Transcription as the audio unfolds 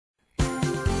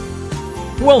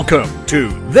Welcome to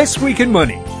This Week in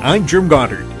Money. I'm Jim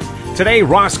Goddard. Today,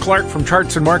 Ross Clark from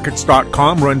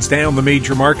chartsandmarkets.com runs down the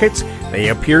major markets. They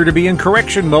appear to be in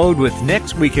correction mode, with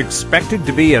next week expected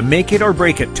to be a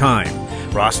make-it-or-break-it time.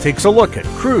 Ross takes a look at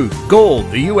crude, gold,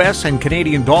 the U.S. and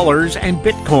Canadian dollars, and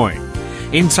Bitcoin.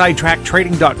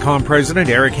 InsideTrackTrading.com President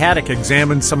Eric Hadik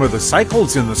examines some of the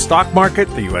cycles in the stock market,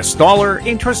 the U.S. dollar,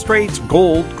 interest rates,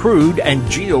 gold, crude, and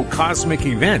Geo-Cosmic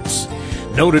events.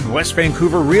 Noted West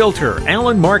Vancouver realtor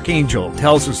Allan Angell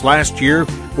tells us last year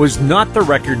was not the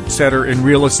record setter in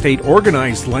real estate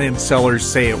organized land sellers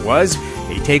say it was.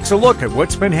 He takes a look at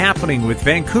what's been happening with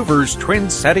Vancouver's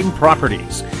trend-setting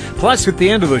properties. Plus, at the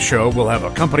end of the show, we'll have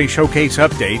a company showcase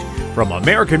update from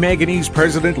American Manganese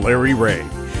President Larry Reaugh.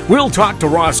 We'll talk to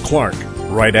Ross Clark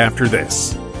right after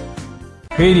this.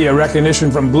 Media recognition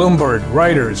from Bloomberg,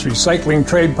 Reuters, recycling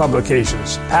trade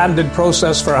publications, patented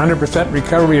process for 100%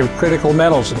 recovery of critical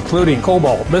metals, including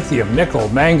cobalt, lithium, nickel,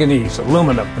 manganese,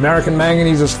 aluminum. American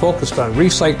Manganese is focused on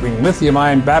recycling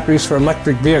lithium-ion batteries for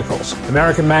electric vehicles.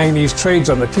 American Manganese trades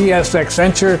on the TSX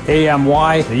Venture,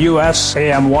 AMY, the US,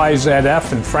 AMY.V,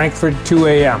 and Frankfurt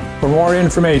 2AM. For more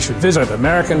information, visit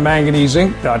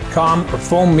AmericanManganeseInc.com or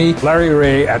phone me, Larry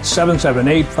Reaugh, at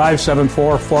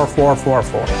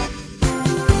 778-574-4444.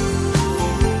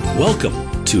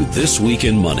 Welcome to This Week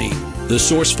in Money, the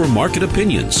source for market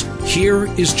opinions. Here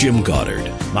is Jim Goddard.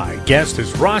 My guest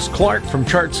is Ross Clark from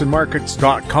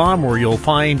chartsandmarkets.com, where you'll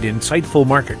find insightful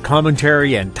market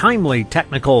commentary and timely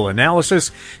technical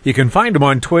analysis. You can find him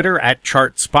on Twitter at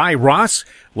ChartsByRoss.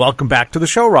 Welcome back to the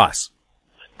show, Ross.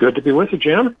 Good to be with you,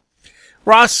 Jim.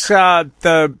 Ross,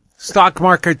 the stock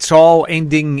market's all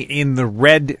ending in the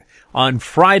red on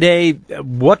Friday.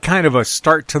 What kind of a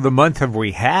start to the month have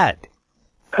we had?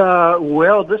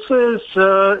 Well, this is,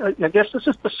 I guess this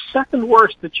is the second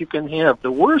worst that you can have.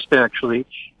 The worst, actually,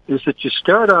 is that you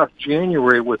start off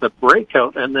January with a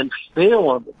breakout and then fail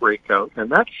on the breakout.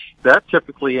 And that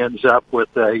typically ends up with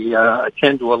a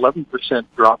 10 to 11%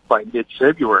 drop by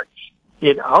mid-February.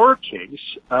 In our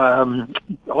case,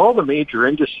 all the major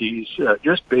indices,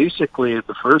 just basically at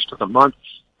the first of the month,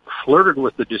 flirted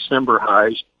with the December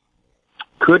highs,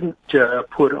 couldn't,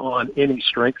 put on any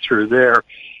strength through there.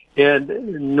 And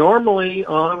normally,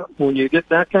 when you get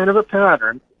that kind of a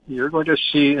pattern, you're going to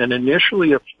see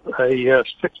initially a 6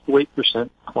 to 8%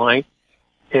 decline.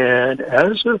 And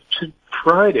as of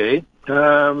Friday,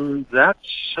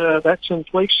 that's in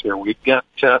place here. We've got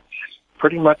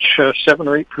pretty much 7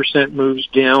 or 8% moves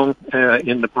down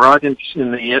in the broad in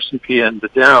the S&P and the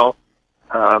Dow.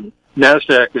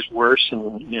 Nasdaq is worse,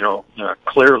 and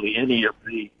clearly any of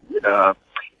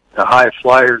the high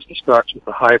flyers, the stocks with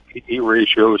the high P/E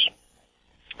ratios,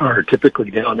 are typically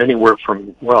down anywhere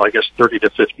from, 30 to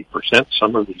 50%.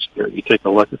 Some of these, you take a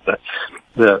look at the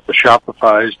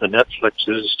Shopify's, the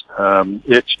Netflix's,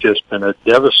 it's just been a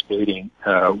devastating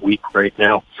week right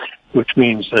now, which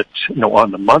means that,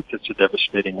 on the month it's a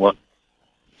devastating one.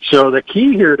 So the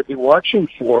key here to be watching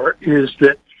for is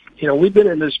that, we've been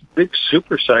in this big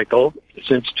super cycle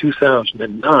since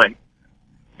 2009.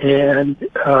 And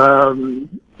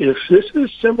if this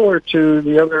is similar to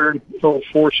the other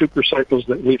 4 super cycles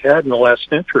that we've had in the last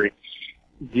century,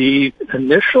 the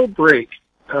initial break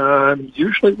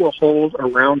usually will hold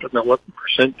around an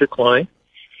 11% decline.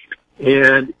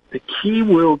 And the key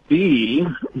will be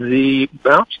the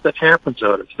bounce that happens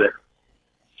out of there.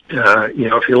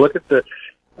 If you look at the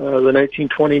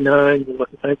 1929, you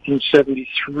look at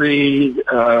 1973, you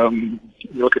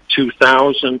look at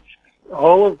 2000,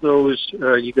 all of those,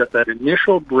 you got that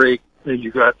initial break,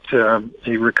 you got a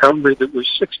recovery that was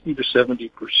 60 to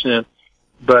 70%,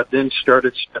 but then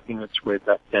started stepping its way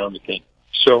back down again.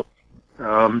 So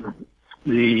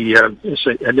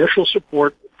the initial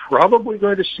support, probably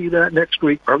going to see that next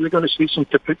week, probably going to see some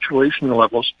capitulation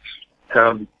levels.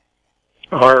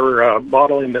 Our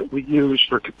modeling that we use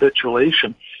for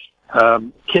capitulation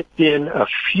kicked in a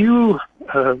few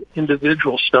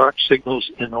individual stock signals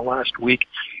in the last week,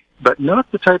 but not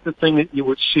the type of thing that you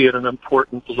would see at an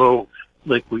important low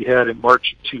like we had in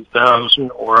March of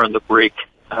 2000 or on the break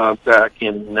back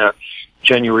in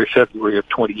January, February of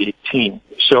 2018.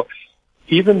 So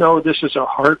even though this is a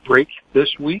hard break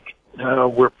this week,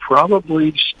 we're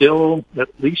probably still at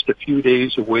least a few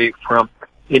days away from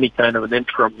any kind of an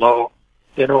interim low.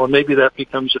 And maybe that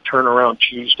becomes a turnaround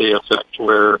Tuesday effect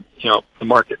where, the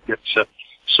market gets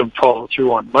some follow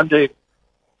through on Monday,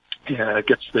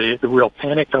 gets the real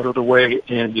panic out of the way,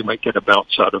 and you might get a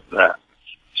bounce out of that.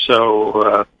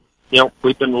 So,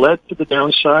 we've been led to the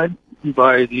downside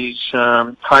by these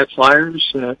high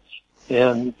flyers,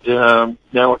 and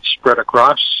now it's spread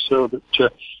across, so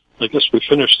that I guess we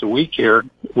finished the week here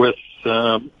with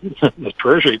the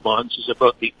Treasury bonds is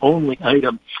about the only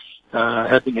item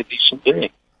having a decent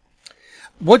day.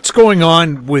 What's going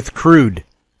on with crude?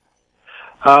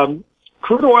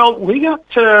 Crude oil, we got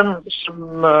some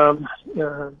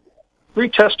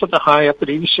retest of the high up at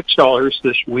 $86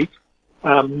 this week.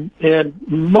 And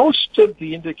most of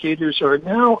the indicators are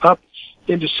now up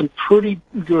into some pretty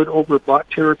good overbought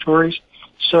territories.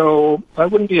 So I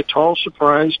wouldn't be at all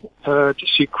surprised to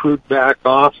see crude back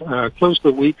off. Closed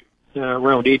the week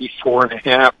around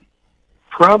 84.5.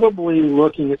 Probably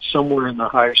looking at somewhere in the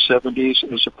high 70s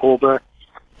as a pullback.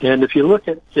 And if you look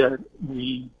at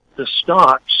the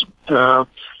stocks,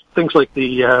 things like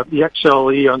the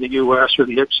XLE on the U.S. or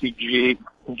the XCG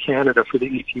in Canada for the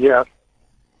ETF,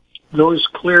 those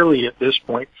clearly at this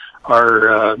point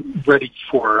are ready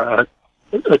for a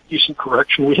decent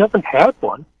correction. We haven't had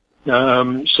one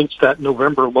since that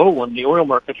November low when the oil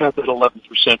market had that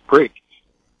 11% break.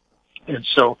 And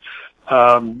so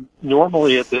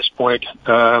normally at this point,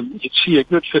 you'd see a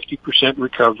good 50%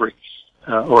 recovery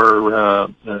or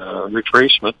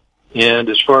retracement. And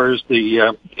as far as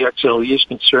the XLE is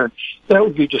concerned, that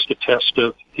would be just a test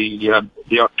of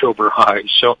the October high.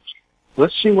 So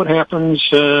let's see what happens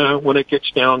when it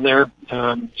gets down there.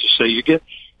 So you get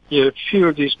a few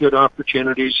of these good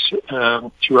opportunities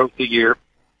throughout the year.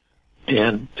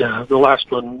 And the last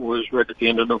one was right at the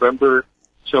end of November.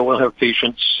 So we'll have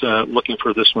patience looking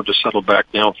for this one to settle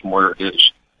back down from where it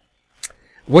is.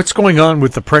 What's going on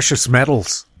with the precious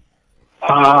metals?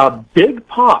 Big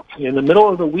pop in the middle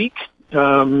of the week.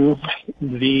 The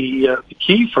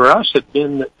key for us had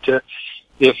been that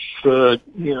if to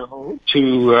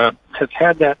have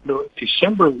had that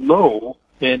December low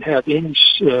and have any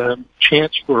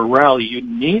chance for a rally, you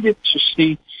needed to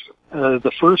see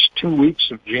the first 2 weeks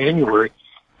of January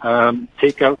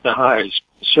take out the highs.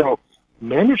 So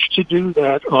managed to do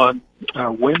that on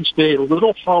Wednesday, a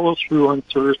little follow through on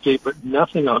Thursday, but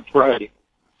nothing on Friday.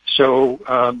 So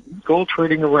gold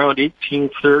trading around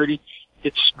 1830.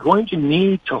 It's going to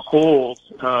need to hold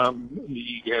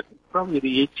probably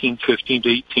the 1815 to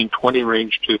 1820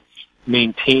 range to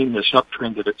maintain this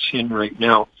uptrend that it's in right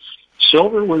now.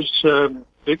 Silver was a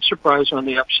big surprise on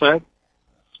the upside.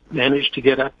 Managed to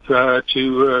get up to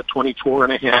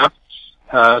 24.5.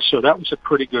 So that was a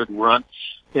pretty good run.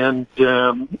 And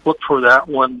look for that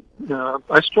one.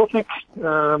 I still think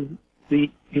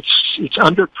it's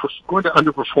going to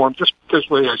underperform just because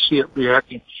the way I see it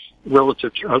reacting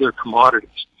relative to other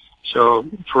commodities. So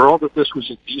for all that this was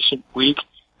a decent week,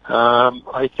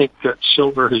 I think that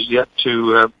silver has yet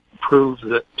to prove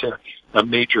that a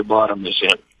major bottom is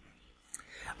in.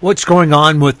 What's going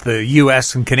on with the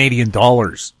U.S. and Canadian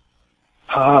dollars?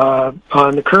 On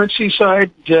the currency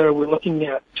side, we're looking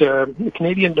at the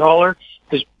Canadian dollar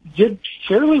did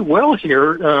fairly well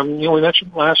here. We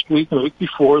mentioned last week and the week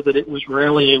before that it was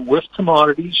rallying with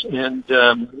commodities and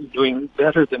doing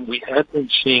better than we had been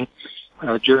seeing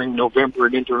during November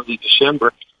and into early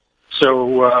December.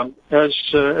 So as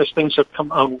things have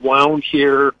come unwound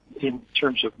here in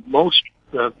terms of most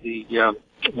of the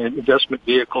investment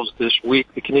vehicles this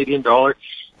week, the Canadian dollar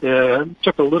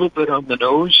took a little bit on the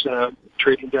nose,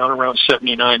 trading down around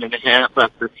 79.5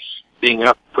 after being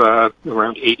up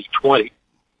around 80.20.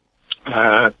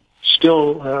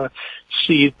 Still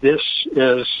see this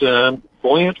as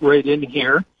buoyant right in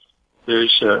here.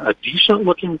 There's a decent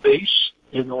looking base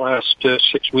in the last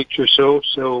 6 weeks or so.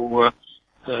 So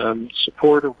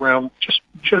support around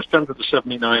just under the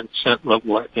 79-cent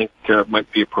level, I think,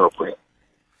 might be appropriate.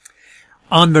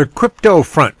 On the crypto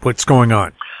front, what's going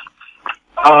on?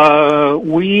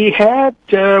 We had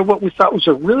what we thought was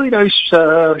a really nice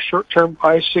short-term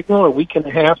buy signal a week and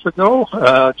a half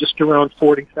ago, just around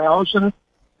 40,000.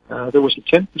 There was a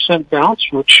 10%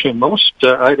 bounce, which in most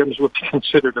items would be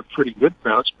considered a pretty good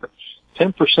bounce, but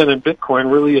 10% in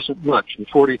Bitcoin really isn't much, from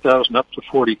 40,000 up to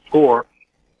 44.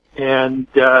 And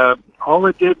all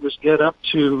it did was get up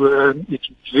to its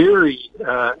very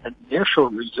initial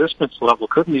resistance level,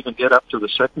 couldn't even get up to the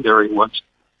secondary ones.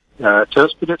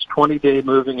 Tested its 20-day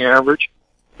moving average.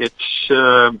 It's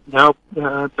now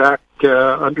back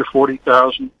under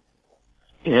 40,000.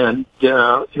 And,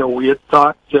 we had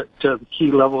thought that the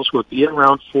key levels would be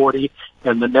around 40,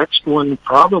 and the next one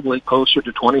probably closer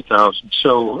to 20,000.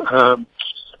 So,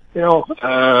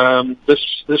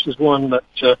 this is one that,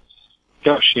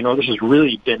 this has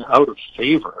really been out of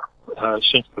favor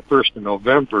since the 1st of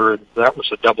November, and that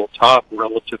was a double top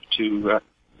relative to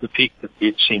the peak that we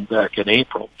had seen back in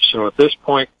April. So at this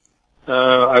point,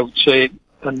 I would say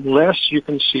unless you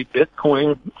can see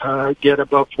Bitcoin get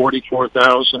above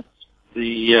 44,000,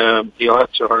 the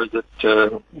odds are that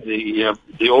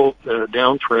the old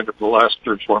downtrend of the last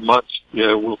 3 or 4 months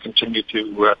will continue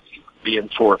to be in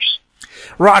force.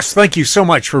 Ross, thank you so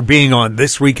much for being on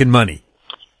This Week in Money.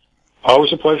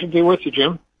 Always a pleasure to be with you,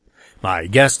 Jim. My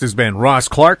guest has been Ross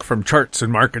Clark from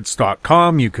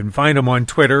chartsandmarkets.com. You can find him on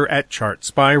Twitter at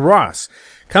ChartsByRoss.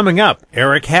 Coming up,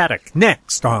 Eric Hadik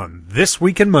next on This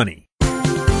Week in Money.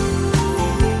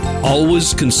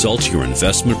 Always consult your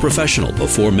investment professional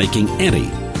before making any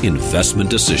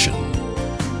investment decision.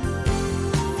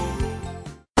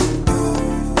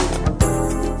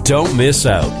 Don't miss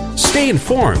out. Stay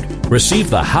informed. Receive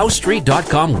the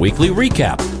HowStreet.com weekly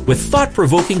recap with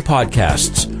thought-provoking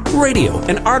podcasts, radio,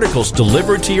 and articles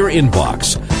delivered to your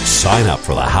inbox. Sign up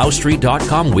for the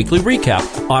HowStreet.com weekly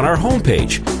recap on our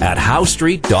homepage at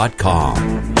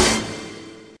HowStreet.com.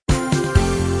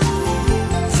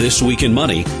 This Week in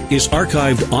Money is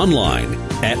archived online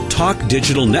at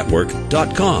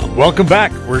TalkDigitalNetwork.com. Welcome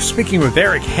back. We're speaking with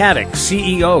Eric Hadik,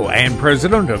 CEO and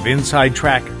President of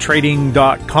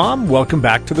InsideTrackTrading.com. Welcome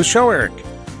back to the show, Eric.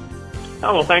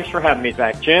 Oh, well, thanks for having me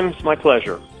back, Jim. It's my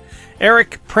pleasure.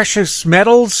 Eric, precious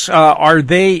metals, are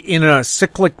they in a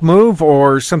cyclic move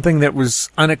or something that was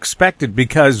unexpected?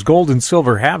 Because gold and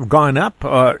silver have gone up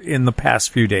in the past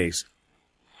few days.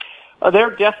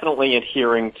 They're definitely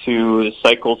adhering to the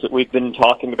cycles that we've been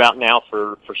talking about now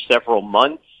for several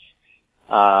months.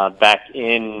 Back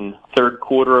in third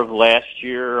quarter of last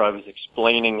year, I was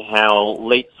explaining how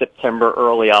late September,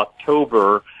 early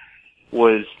October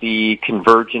was the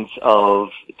convergence of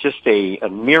just a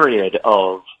myriad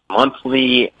of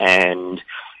monthly and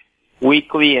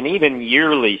weekly and even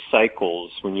yearly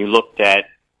cycles when you looked at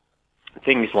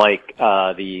things like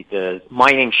the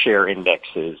mining share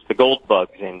indexes, the gold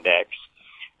bugs index,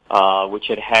 which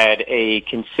had a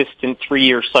consistent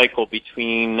 3-year cycle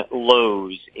between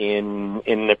lows in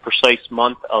the precise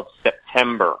month of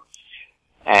September,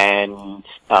 and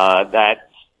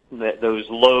those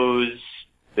lows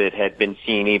that had been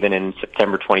seen even in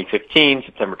September 2015,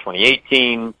 September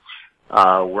 2018,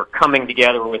 were coming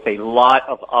together with a lot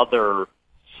of other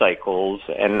cycles,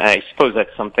 and I suppose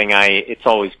that's something it's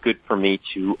always good for me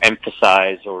to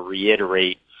emphasize or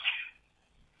reiterate.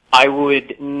 I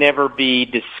would never be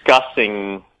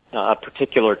discussing a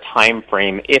particular time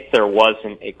frame if there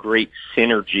wasn't a great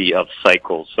synergy of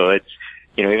cycles. So it's,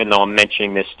 even though I'm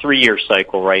mentioning this 3-year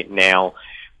cycle right now,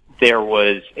 there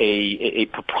was a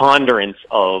preponderance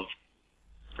of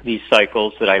these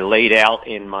cycles that I laid out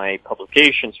in my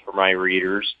publications for my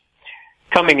readers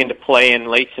coming into play in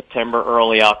late September,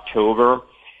 early October,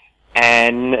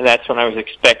 and that's when I was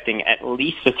expecting at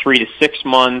least a 3 to 6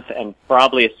 month and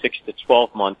probably a 6 to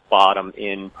 12 month bottom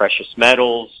in precious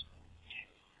metals.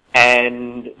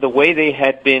 And the way they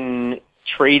had been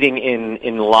trading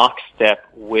in lockstep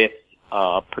with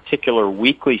particular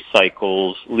weekly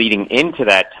cycles leading into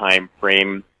that time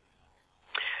frame,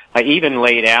 I even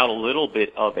laid out a little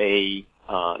bit of a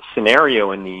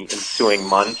scenario in the ensuing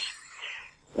months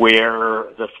where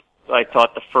I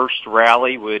thought the first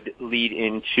rally would lead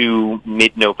into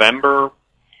mid-November,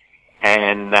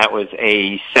 and that was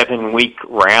a 7-week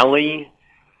rally.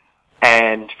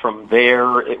 And from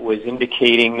there, it was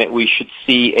indicating that we should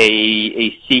see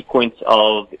a sequence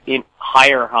of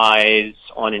higher highs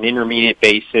on an intermediate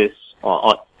basis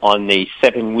on the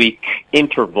 7-week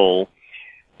interval.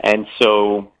 And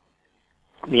so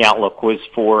the outlook was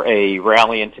for a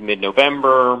rally into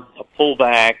mid-November, a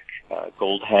pullback.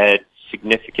 Gold had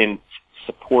significant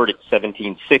support at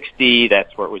 1760.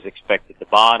 That's where it was expected to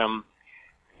bottom.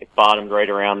 It bottomed right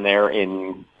around there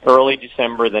in early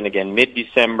December, then again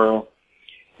mid-December,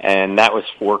 and that was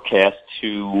forecast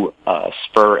to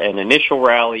spur an initial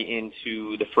rally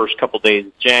into the first couple days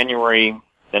of January,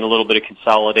 then a little bit of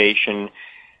consolidation,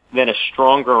 then a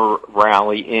stronger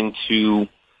rally into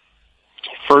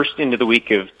the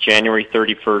week of January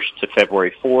 31st to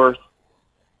February 4th,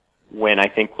 when I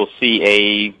think we'll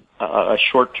see a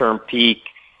short-term peak,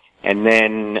 and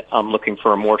then I'm looking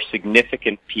for a more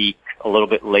significant peak a little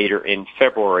bit later in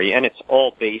February. And it's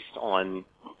all based on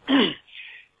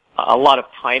a lot of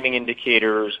timing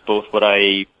indicators, both what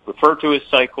I refer to as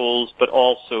cycles, but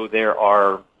also there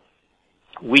are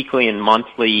weekly and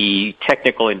monthly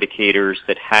technical indicators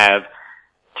that have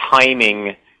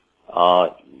timing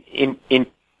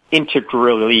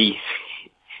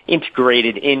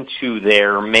integrated into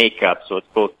their makeup. So it's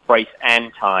both price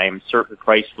and time, certain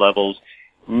price levels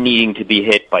needing to be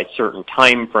hit by certain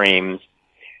time frames,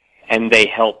 and they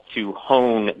help to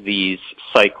hone these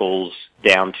cycles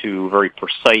down to very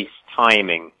precise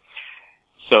timing.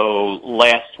 So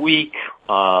last week,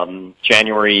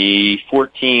 January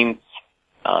 14th,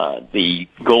 The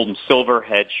gold and silver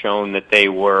had shown that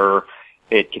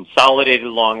it consolidated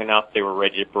long enough, they were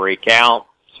ready to break out.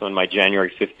 So in my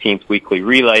January 15th weekly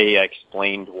relay, I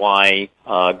explained why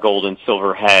gold and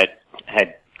silver had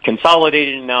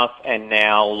consolidated enough, and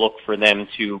now look for them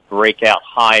to break out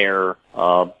higher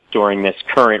during this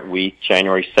current week,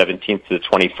 January 17th to the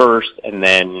 21st, and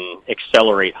then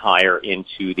accelerate higher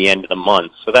into the end of the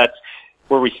month. So that's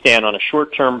where we stand on a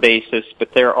short-term basis, but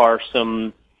there are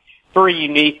some very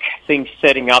unique things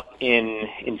setting up in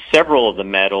several of the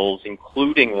metals,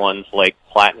 including ones like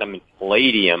platinum and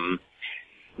palladium,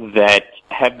 that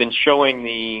have been showing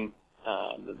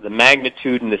the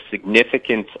magnitude and the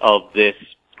significance of this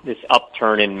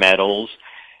upturn in metals,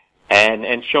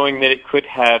 and showing that it could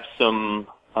have some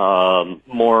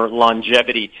more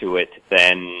longevity to it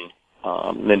than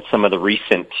some of the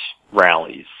recent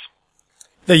rallies.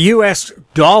 The U.S.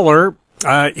 dollar,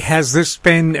 has this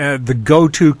been the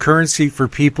go-to currency for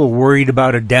people worried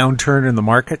about a downturn in the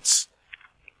markets?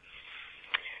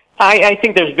 I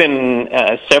think there's been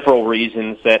several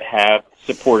reasons that have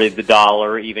supported the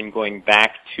dollar, even going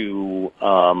back to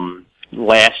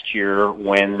last year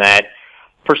when that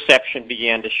perception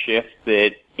began to shift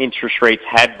that interest rates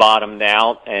had bottomed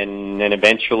out, and then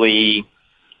eventually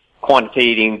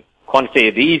quantitative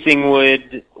easing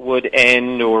would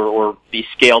end or be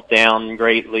scaled down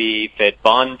greatly, Fed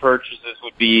bond purchases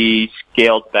would be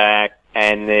scaled back,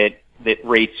 and that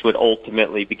rates would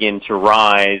ultimately begin to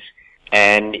rise.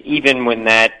 And even when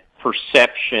that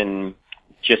perception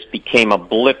just became a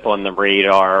blip on the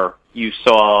radar, you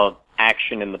saw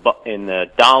action in the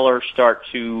dollar start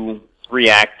to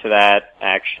react to that,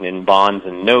 action in bonds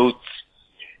and notes.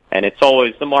 And it's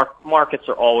always, the markets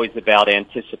are always about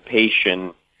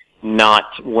anticipation, not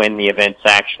when the event's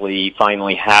actually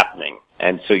finally happening.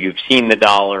 And so you've seen the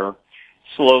dollar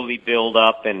slowly build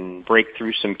up and break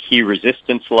through some key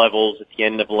resistance levels at the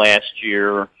end of last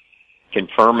year,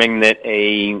 confirming that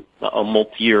a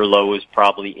multi-year low is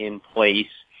probably in place.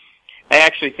 I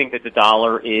actually think that the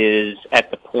dollar is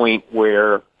at the point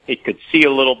where it could see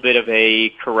a little bit of a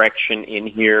correction in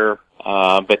here,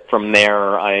 but from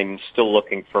there, I'm still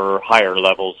looking for higher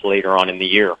levels later on in the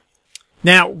year.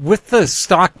 Now, with the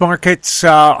stock markets,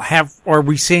 are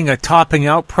we seeing a topping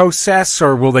out process,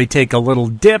 or will they take a little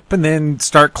dip and then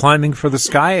start climbing for the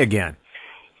sky again?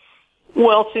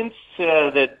 Well, since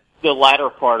the latter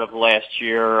part of last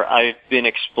year, I've been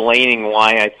explaining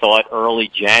why I thought early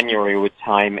January would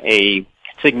time a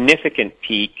significant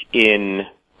peak in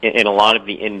a lot of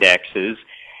the indexes,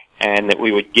 and that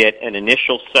we would get an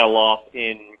initial sell-off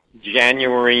in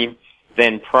January,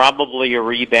 then probably a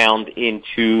rebound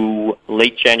into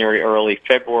late January, early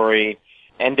February.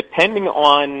 And depending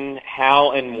on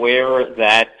how and where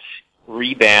that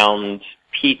rebound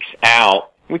peaks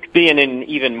out, we could be in an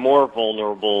even more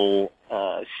vulnerable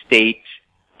state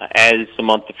as the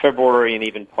month of February and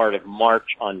even part of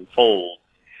March unfold.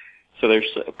 So there's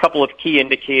a couple of key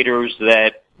indicators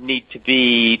that need to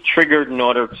be triggered in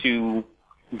order to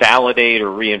validate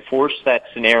or reinforce that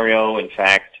scenario. In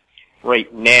fact,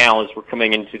 right now, as we're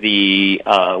coming into the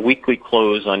weekly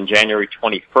close on January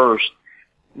 21st,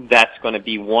 that's going to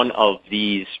be one of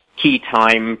these key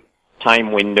time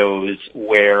windows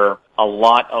where a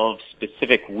lot of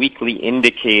specific weekly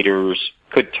indicators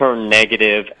could turn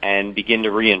negative and begin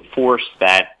to reinforce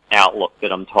that outlook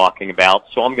that I'm talking about.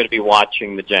 So I'm going to be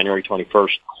watching the January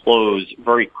 21st close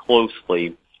very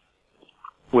closely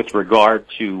with regard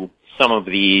to some of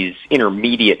these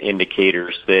intermediate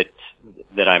indicators that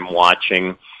I'm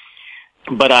watching.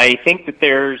 But I think that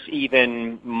there's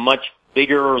even much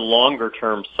bigger,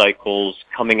 longer-term cycles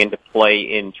coming into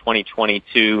play in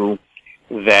 2022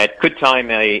 that could time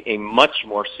a much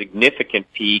more significant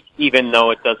peak, even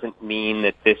though it doesn't mean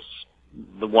that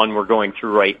the one we're going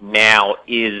through right now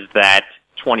is that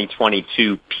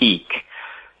 2022 peak.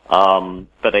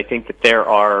 But I think that there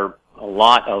are a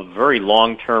lot of very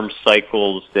long-term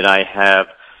cycles that I have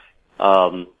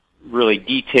really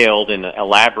detailed and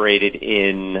elaborated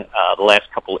in the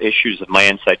last couple issues of my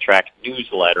Inside Track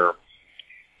newsletter.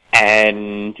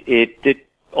 And it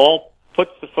all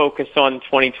puts the focus on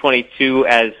 2022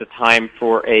 as a time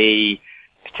for a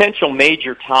potential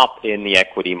major top in the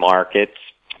equity markets.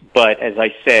 But as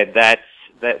I said, that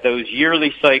those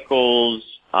yearly cycles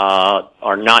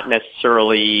are not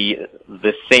necessarily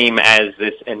the same as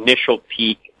this initial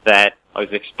peak that I was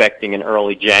expecting in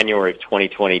early January of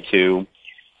 2022.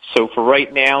 So for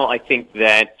right now, I think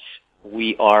that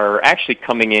we are actually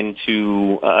coming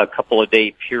into a couple of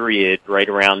day period right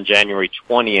around January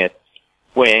 20th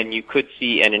when you could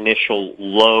see an initial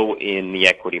low in the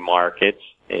equity markets.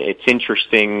 It's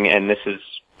interesting, and this is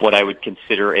what I would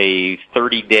consider a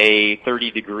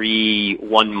 30-degree,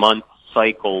 1 month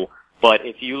cycle. But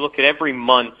if you look at every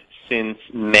month since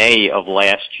May of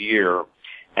last year,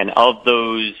 and of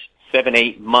those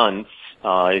 7-8 months,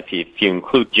 if you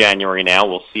include January now,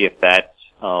 we'll see if that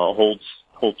holds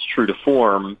true to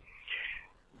form.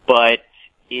 But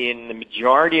in the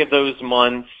majority of those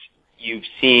months, you've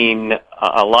seen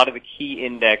a lot of the key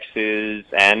indexes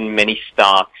and many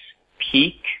stocks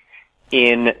peak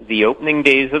in the opening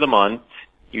days of the month,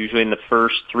 usually in the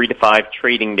first 3 to 5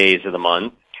 trading days of the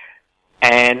month,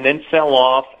 and then sell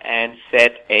off and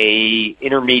set a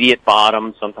intermediate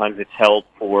bottom. Sometimes it's held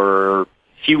for a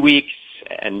few weeks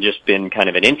and just been kind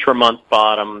of an intra-month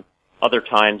bottom. Other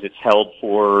times it's held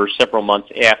for several months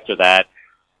after that.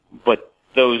 But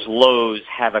those lows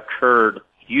have occurred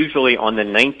usually on the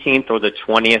 19th or the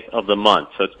 20th of the month.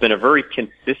 So it's been a very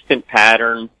consistent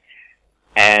pattern.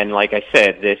 And like I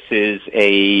said, this is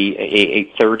a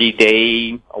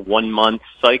 30-day, a 1 month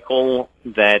cycle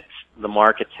that the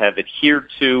markets have adhered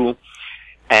to.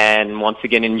 And once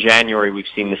again in January, we've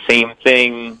seen the same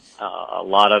thing. A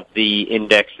lot of the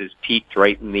indexes peaked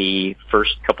right in the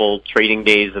first couple trading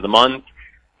days of the month,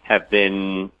 have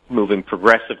been moving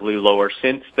progressively lower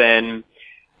since then,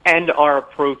 and are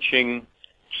approaching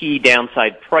key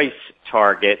downside price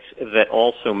targets that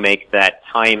also make that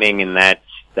timing and that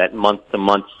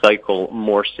month-to-month cycle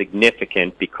more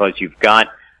significant, because you've got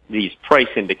these price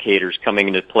indicators coming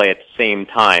into play at the same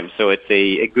time. So it's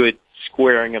a good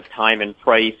squaring of time and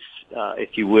price,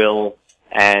 if you will.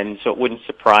 And so it wouldn't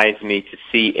surprise me to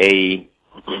see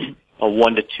a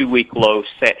 1 to 2 week low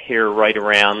set here right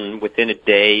around within a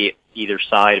day either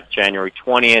side of January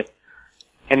 20th,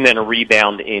 and then a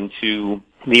rebound into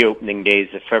the opening days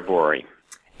of February.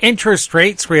 Interest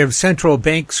rates, we have central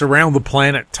banks around the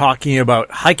planet talking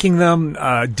about hiking them.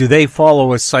 Do they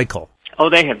follow a cycle? Oh,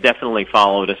 they have definitely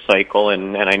followed a cycle,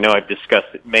 and I know I've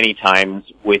discussed it many times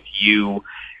with you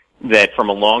that from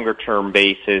a longer-term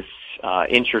basis,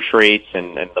 interest rates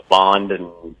and the bond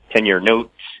and 10-year notes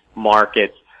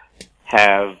markets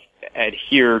have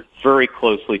adhered very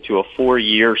closely to a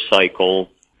 4-year cycle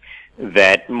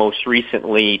that most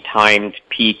recently timed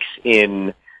peaks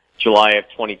in July of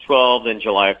 2012 and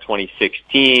July of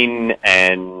 2016,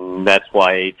 and that's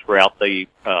why throughout the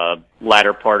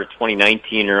latter part of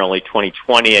 2019, early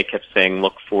 2020, I kept saying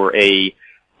look for a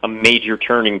major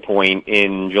turning point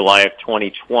in July of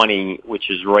 2020, which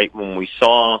is right when we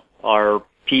saw our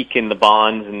peak in the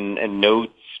bonds and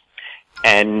notes.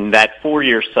 And that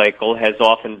 4-year cycle has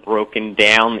often broken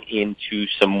down into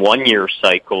some 1-year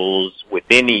cycles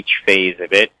within each phase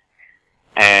of it.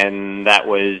 And that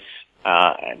was,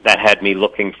 that had me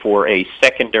looking for a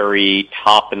secondary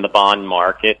top in the bond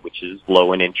market, which is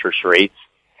low in interest rates.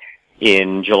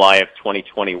 In July of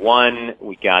 2021,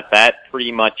 we got that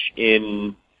pretty much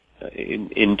in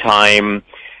time,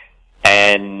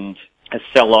 and a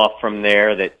sell-off from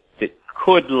there that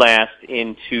could last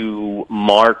into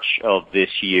March of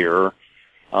this year,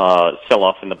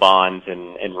 sell-off in the bonds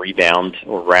and rebound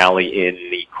or rally in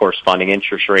the corresponding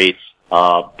interest rates.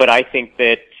 But I think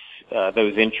that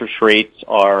those interest rates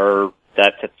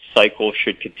that cycle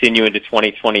should continue into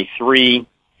 2023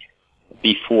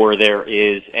 before there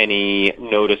is any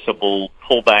noticeable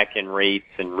pullback in rates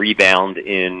and rebound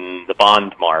in the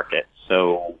bond market.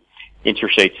 So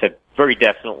interest rates have very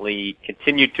definitely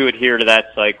continued to adhere to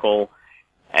that cycle,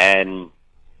 and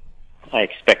I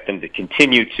expect them to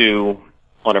continue to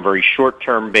on a very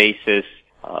short-term basis.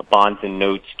 Bonds and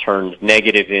notes turned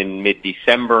negative in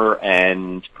mid-December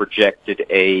and projected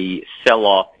a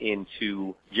sell-off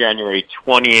into January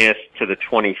 20th to the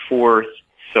 24th.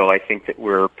 So I think that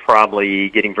we're probably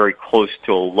getting very close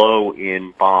to a low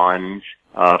in bonds,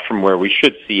 from where we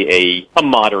should see a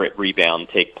moderate rebound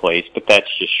take place, but that's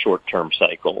just short-term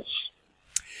cycles.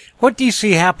 What do you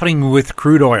see happening with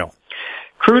crude oil?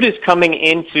 Crude is coming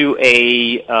into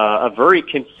a very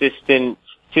consistent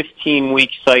 15-week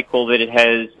cycle that it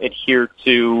has adhered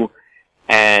to,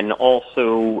 and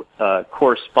also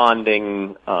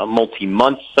corresponding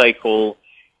multi-month cycle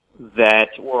that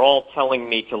were all telling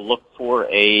me to look for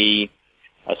a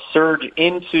surge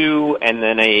into and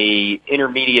then a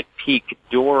intermediate peak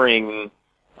during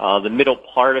the middle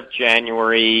part of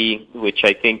January, which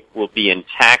I think will be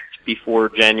intact before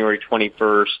January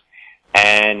 21st.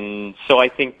 And so I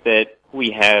think that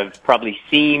we have probably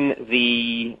seen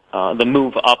the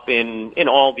move up in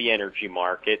all the energy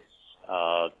markets,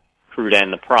 crude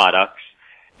and the products,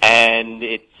 and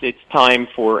it's time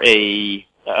for a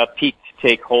peak to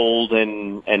take hold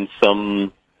and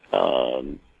some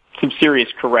serious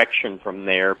correction from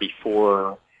there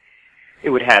before it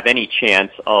would have any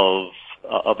chance of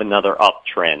another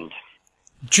uptrend.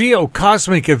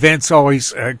 Geo-Cosmic events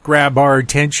always grab our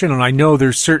attention, and I know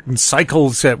there's certain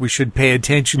cycles that we should pay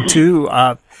attention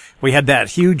to. We had that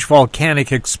huge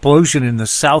volcanic explosion in the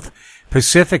South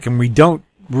Pacific, and we don't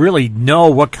really know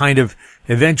what kind of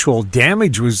eventual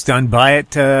damage was done by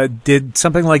it. Did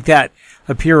something like that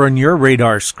appear on your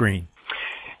radar screen?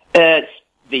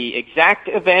 The exact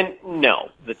event, no.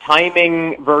 The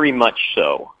timing, very much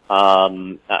so.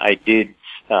 I did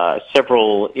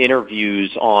several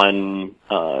interviews on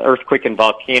earthquake and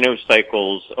volcano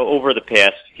cycles over the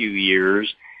past few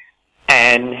years,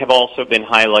 and have also been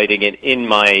highlighting it in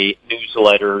my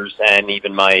newsletters and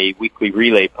even my weekly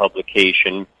relay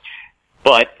publication.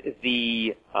 But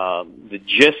the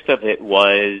gist of it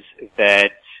was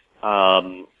that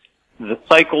the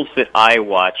cycles that I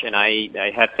watch, and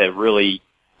I have to really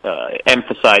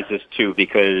emphasize this too,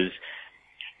 because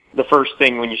the first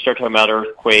thing when you start talking about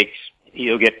earthquakes,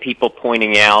 you'll get people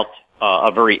pointing out a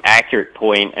very accurate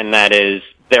point, and that is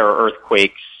there are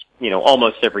earthquakes,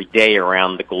 almost every day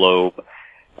around the globe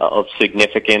of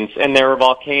significance, and there are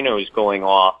volcanoes going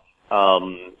off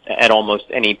at almost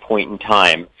any point in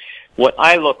time. What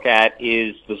I look at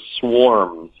is the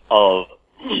swarms of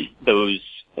those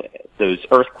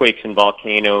earthquakes and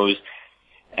volcanoes,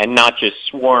 and not just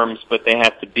swarms, but they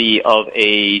have to be of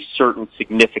a certain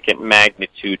significant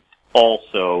magnitude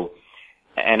also.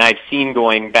 And I've seen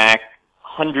going back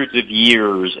hundreds of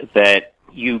years that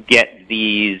you get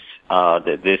these,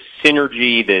 this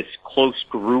synergy, this close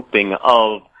grouping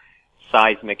of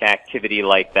seismic activity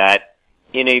like that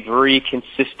in a very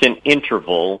consistent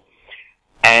interval.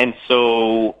 And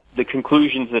so the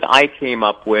conclusions that I came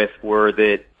up with were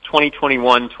that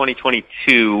 2021,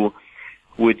 2022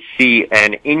 would see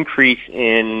an increase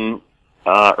in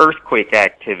earthquake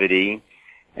activity,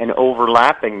 and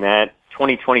overlapping that,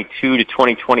 2022 to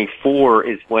 2024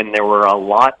 is when there were a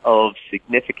lot of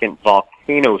significant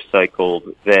volcano cycles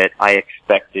that I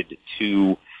expected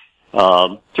to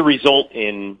result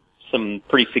in some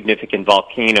pretty significant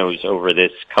volcanoes over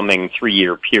this coming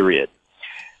 3-year period.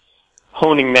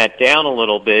 Honing that down a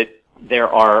little bit, there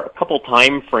are a couple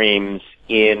time frames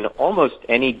in almost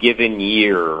any given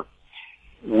year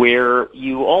where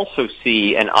you also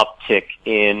see an uptick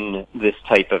in this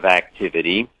type of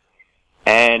activity,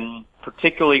 and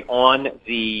particularly on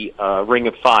the Ring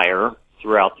of Fire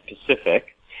throughout the Pacific.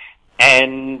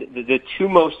 And the two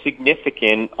most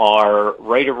significant are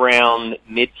right around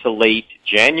mid to late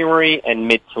January and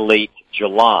mid to late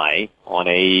July, on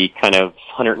a kind of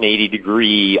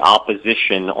 180-degree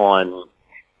opposition on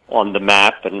the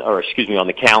map, on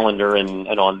the calendar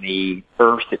and on the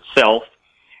Earth itself.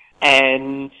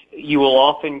 And you will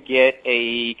often get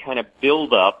a kind of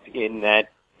build-up in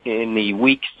the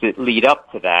weeks that lead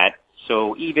up to that.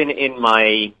 So even in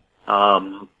my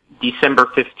December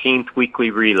 15th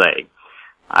weekly relay,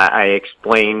 I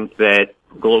explained that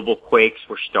global quakes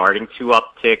were starting to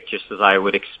uptick, just as I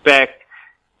would expect.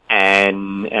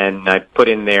 And I put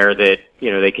in there that,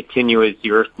 they continue as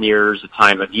the Earth nears a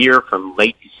time of year from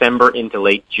late December into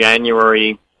late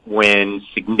January, when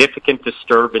significant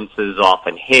disturbances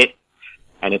often hit.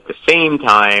 And at the same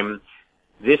time,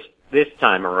 this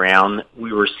time around,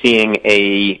 we were seeing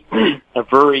a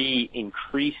very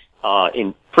increased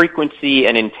in frequency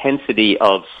and intensity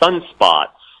of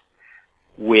sunspots,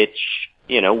 which,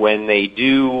 when they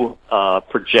do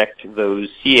project those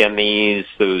CMEs,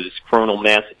 those coronal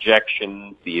mass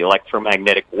ejections, the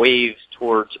electromagnetic waves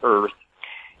towards Earth,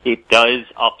 it does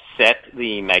upset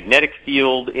the magnetic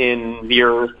field in the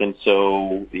Earth, and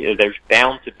so there's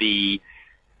bound to be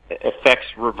effects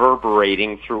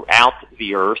reverberating throughout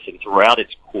the Earth and throughout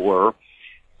its core.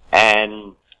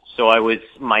 And so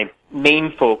my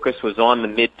main focus was on the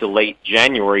mid to late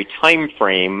January time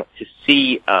frame to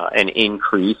see an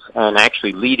increase. And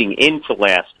actually leading into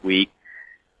last week,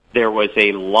 there was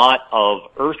a lot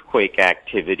of earthquake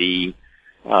activity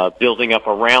building up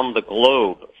around the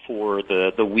globe for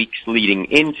the weeks leading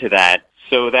into that.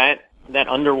 So that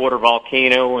underwater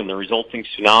volcano and the resulting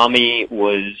tsunami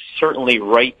was certainly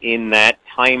right in that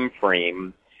time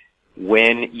frame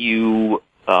when you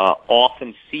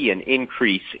often see an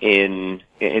increase in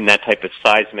that type of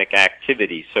seismic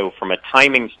activity. So from a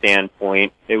timing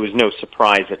standpoint, it was no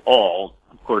surprise at all.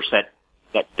 Of course, that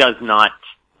does not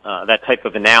that type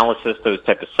of analysis, those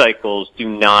type of cycles do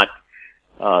not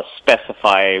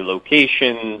specify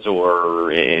locations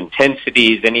or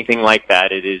intensities, anything like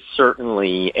that. It is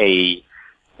certainly a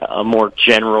more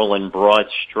general and broad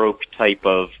stroke type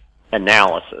of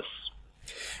analysis.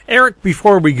 Eric,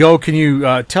 before we go, can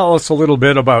you tell us a little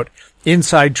bit about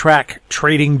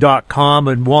InsideTrackTrading.com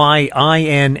and why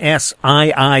INSIIDE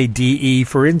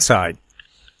for Inside?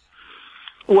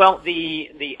 Well,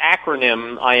 the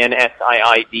acronym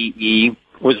INSIIDE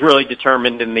was really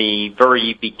determined in the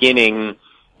very beginning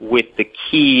with the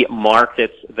key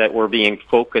markets that were being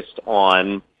focused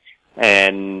on,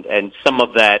 and some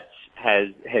of that has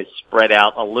spread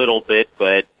out a little bit,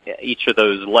 but each of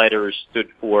those letters stood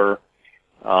for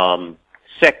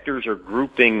sectors or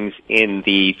groupings in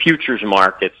the futures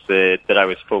markets that I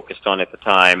was focused on at the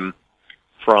time,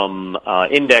 from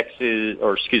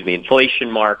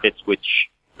inflation markets, which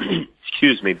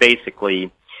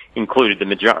basically included the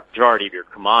majority of your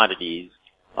commodities,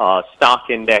 stock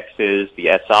indexes, the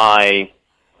SI,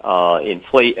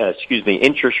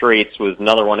 interest rates was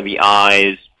another one of the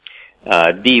I's.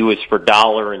 D was for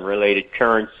dollar and related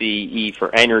currency, E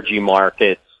for energy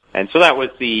markets. And so that was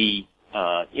the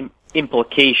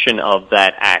implication of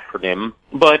that acronym.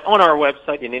 But on our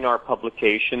website and in our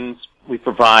publications, we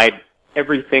provide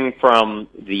everything from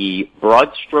the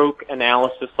broad stroke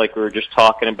analysis like we were just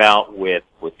talking about with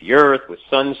the Earth, with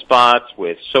sunspots,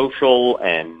 with social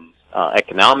and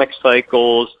economic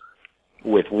cycles,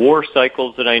 with war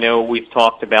cycles that I know we've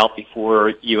talked about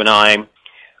before, you and I,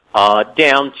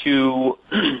 down to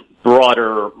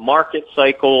broader market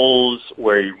cycles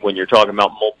when you're talking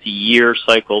about multi-year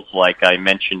cycles like I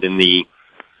mentioned in the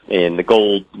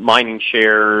gold mining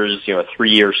shares, a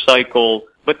 3-year cycle,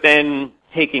 but then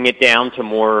taking it down to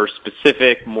more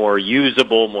specific, more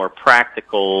usable, more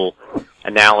practical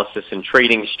analysis and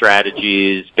trading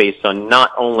strategies based on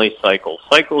not only cycles.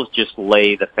 Cycles just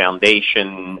lay the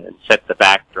foundation and set the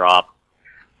backdrop,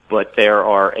 but there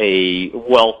are a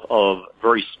wealth of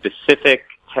very specific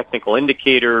technical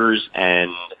indicators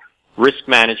and risk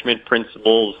management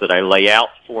principles that I lay out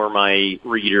for my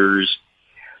readers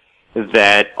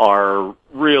that are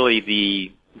really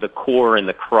the core and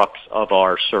the crux of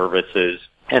our services.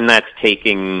 And that's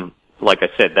taking, like I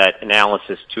said, that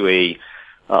analysis to a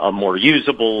more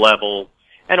usable level,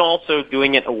 and also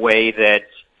doing it in a way that's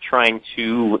trying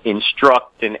to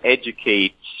instruct and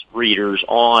educate readers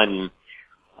on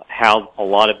how a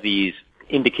lot of these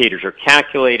indicators are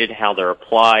calculated, how they're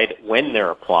applied, when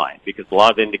they're applied. Because a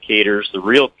lot of indicators, the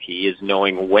real key is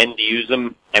knowing when to use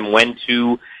them and when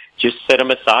to just set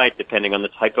them aside depending on the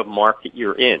type of market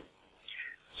you're in.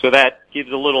 So that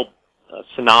gives a little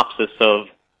synopsis of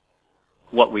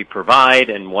what we provide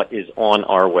and what is on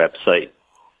our website.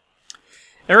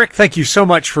 Eric, thank you so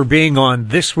much for being on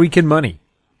This Week in Money.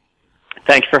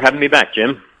 Thanks for having me back,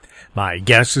 Jim. My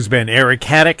guest has been Eric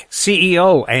Hadik,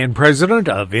 CEO and President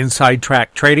of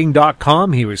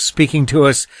InsideTrackTrading.com. He was speaking to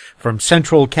us from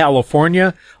Central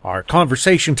California. Our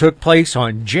conversation took place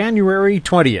on January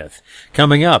 20th.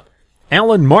 Coming up,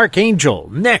 Allan Angell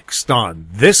next on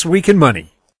This Week in Money.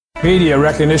 Media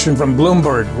recognition from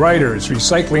Bloomberg, Reuters,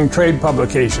 recycling trade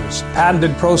publications,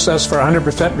 patented process for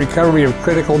 100% recovery of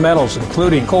critical metals,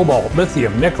 including cobalt,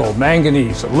 lithium, nickel,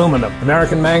 manganese, aluminum.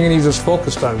 American Manganese is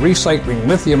focused on recycling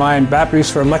lithium-ion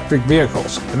batteries for electric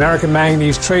vehicles. American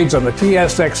Manganese trades on the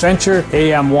TSX Venture,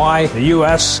 AMY, the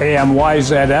US,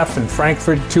 AMY.V, and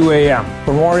Frankfurt 2AM.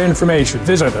 For more information,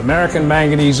 visit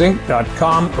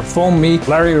AmericanManganeseInc.com or phone me,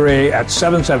 Larry Reaugh, at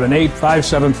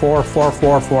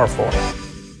 778-574-4444.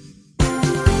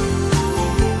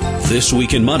 This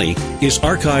Week in Money is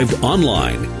archived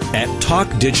online at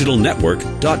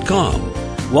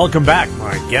talkdigitalnetwork.com. Welcome back.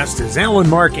 My guest is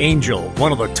Allan Angell,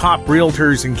 one of the top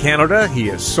realtors in Canada. He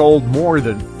has sold more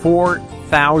than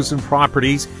 4,000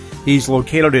 properties. He's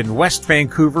located in West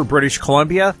Vancouver, British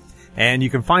Columbia, and you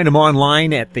can find him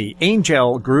online at the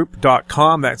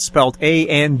angellgroup.com. That's spelled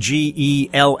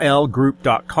ANGELL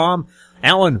group.com.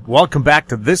 Allan, welcome back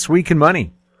to This Week in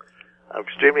Money. I'm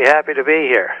extremely happy to be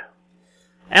here.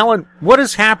 Allan, what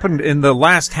has happened in the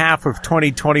last half of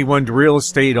 2021 to real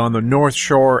estate on the North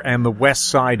Shore and the west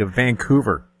side of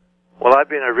Vancouver? Well, I've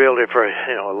been a realtor for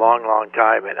a long, long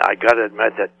time, and I got to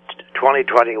admit that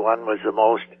 2021 was the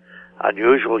most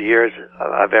unusual years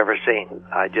I've ever seen.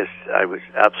 I was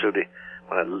absolutely,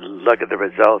 when I look at the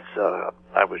results,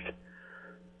 I was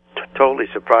totally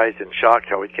surprised and shocked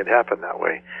how it could happen that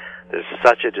way. There's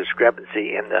such a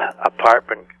discrepancy in the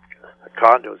apartment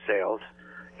condo sales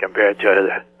compared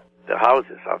to the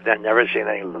houses. I've never seen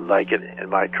anything like it in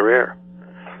my career.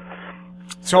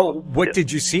 So what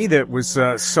did you see that was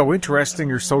so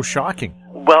interesting or so shocking?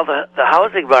 Well, the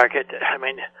housing market, I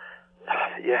mean,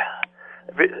 yeah,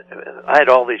 I had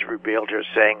all these realtors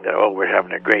saying that, we're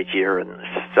having a great year in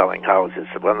selling houses.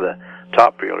 One of the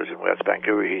top realtors in West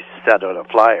Vancouver, he sent out a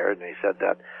flyer, and he said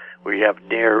that we have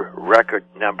near record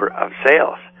number of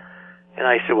sales. And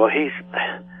I said, well, he's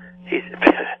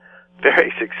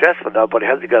very successful now, but he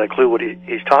hasn't got a clue what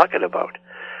he's talking about.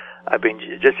 I mean,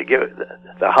 just to give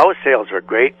the house sales were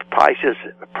great. Prices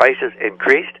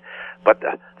increased, but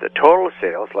the total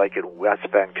sales, like in West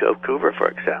Vancouver, for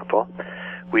example,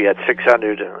 we had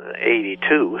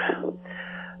 682.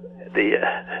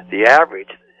 The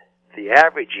average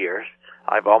years,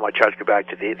 I've all my charts go back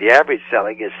to the average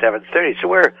selling is 730. So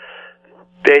we're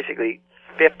basically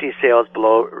 50 sales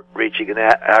below reaching an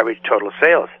average total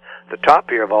sales. The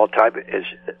top year of all time is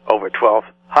over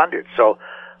 1,200. So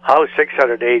how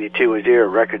 682 is here, a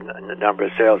record number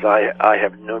of sales, I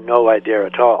have no idea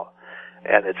at all.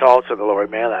 And it's also the Lower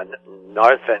Mainland.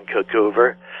 North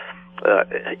Vancouver,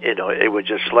 it was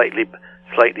just slightly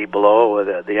below.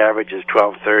 The average is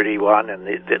 1231, and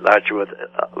the last year was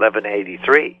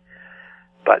 1183.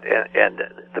 But and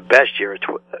the best year is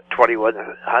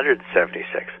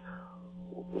 2176.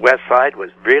 West Side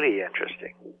was really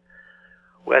interesting.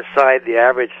 West Side, the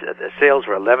average, the sales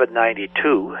were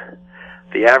 1192.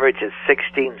 The average is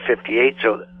 1658,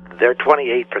 so they're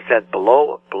 28%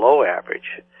 below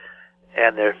average,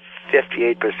 and they're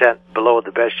 58% below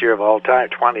the best year of all time,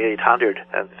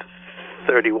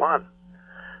 2,831.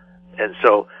 And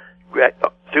so,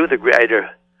 through the greater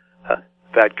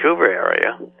Vancouver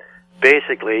area,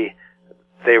 basically,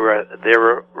 they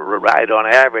were right on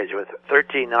average with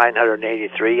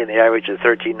 13,983, and the average is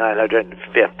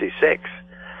 13,956.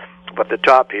 But the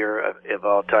top here of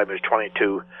all time is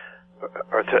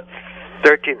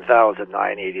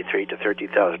 13,983 to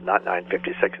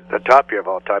 13,956. The top year of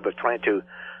all time was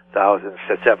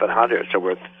 22,700. So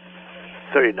we're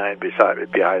 39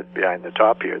 behind the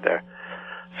top year there.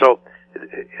 So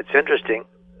it's interesting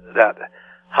that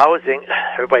housing,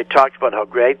 everybody talks about how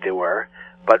great they were,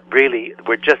 but really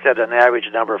we're just at an average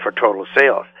number for total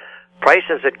sales.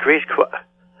 Prices increased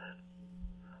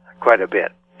quite a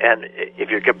bit. And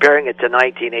if you're comparing it to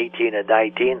 1918 and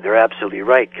 19, they're absolutely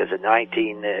right, because in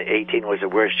 1918 was the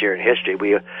worst year in history.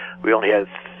 We only had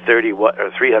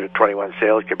 321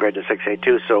 sales compared to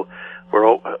 682, so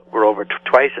we're over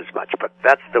twice as much. But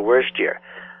that's the worst year.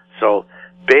 So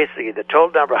basically, the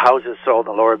total number of houses sold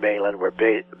in the Lower Mainland were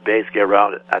basically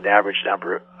around an average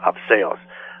number of sales,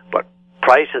 but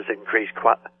prices increased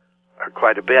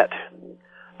quite a bit.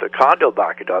 The condo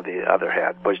market, on the other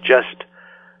hand, was just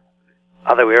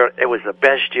it was the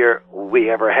best year we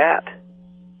ever had,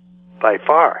 by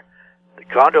far. The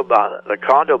condo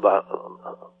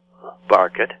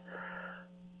market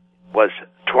was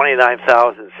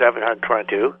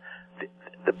 29,722.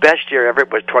 The best year ever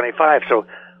was 25. So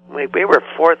we were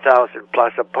 4,000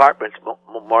 plus apartments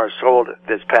more sold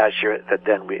this past year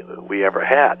than we ever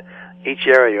had. Each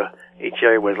area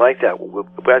was like that.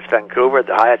 West Vancouver,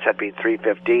 the highest had been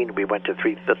 315. We went to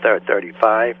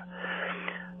 335.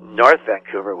 North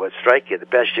Vancouver was striking. The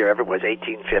best year ever was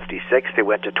 1856. They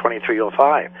went to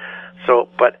 2305. So,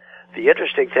 but the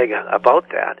interesting thing about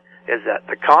that is that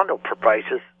the condo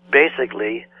prices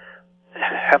basically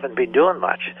haven't been doing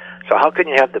much. So how can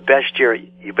you have the best year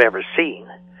you've ever seen,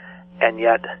 and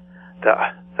yet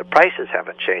the prices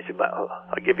haven't changed?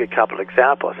 I'll give you a couple of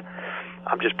examples.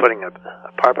 I'm just putting an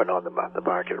apartment on the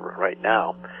market right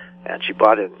now, and she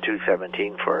bought it in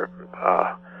 2017 for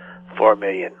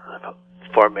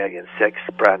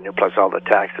 $4,600,000, brand new, plus all the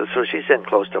taxes. So she's in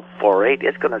close to 4.8.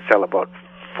 It's going to sell about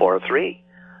 4.3.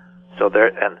 So there,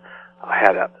 and I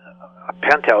had a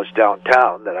penthouse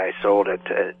downtown that I sold at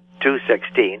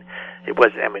 216. It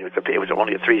was only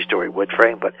a 3-story wood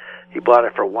frame, but he bought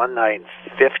it for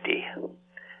 $1,950.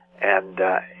 And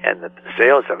the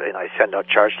sales of it, and I send out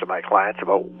charts to my clients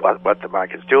about what the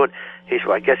market's doing. He said,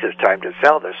 well, I guess it's time to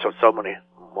sell. There's so many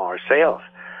more sales.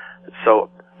 So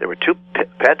there were 2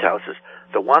 penthouses.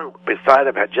 The one beside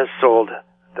him had just sold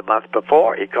the month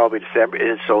before. He called me December. It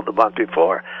had sold the month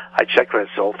before. I checked when it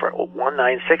sold for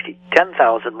 $1,960,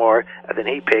 $10,000 more than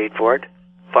he paid for it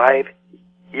 5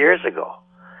 years ago.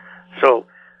 So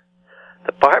the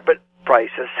apartment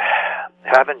prices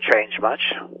haven't changed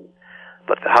much,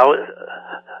 but the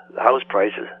house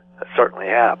prices certainly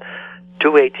have.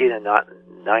 2018 and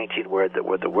 19 were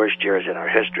the worst years in our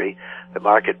history. The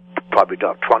market probably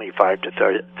dropped 25 to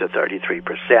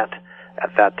 33%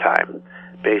 at that time,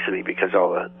 basically because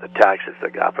all the taxes the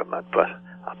government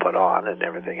put on and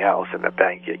everything else, and the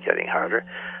bank getting harder.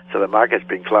 So the market's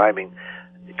been climbing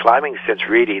since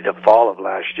really the fall of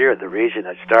last year. The reason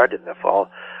it started in the fall,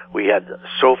 we had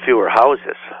so fewer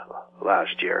houses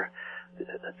last year.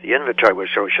 The inventory was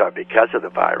so short because of the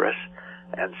virus,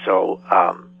 and so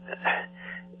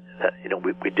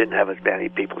we didn't have as many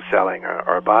people selling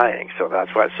or buying. So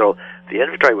that's why. So the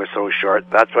inventory was so short.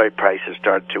 That's why prices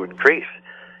started to increase.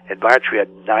 In March, we had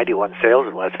 91 sales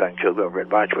in West Vancouver. In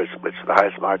March was the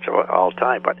highest March of all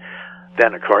time. But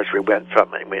Then, of course, we had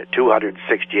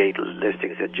 268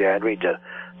 listings in January to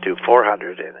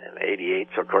 488.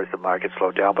 So, of course, the market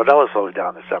slowed down, but always slows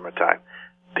down in the summertime.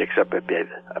 Picks up a bit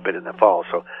in the fall.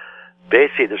 So,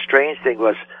 basically, the strange thing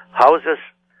was houses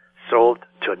sold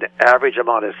to an average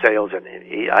amount of sales, and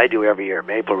I do every year.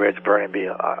 Maple Ridge, Burnaby,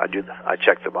 I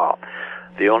check them all.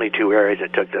 The only two areas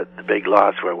that took the big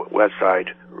loss were West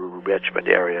Side, Richmond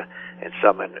area, and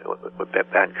some in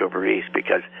Vancouver East,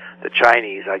 because the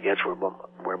Chinese, I guess,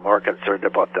 were more concerned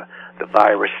about the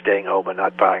virus, staying home and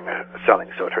not buying or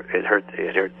selling, so it hurt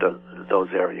those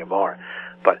areas more.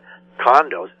 But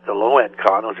condos, the low-end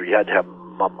condos, we had to have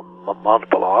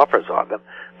multiple offers on them.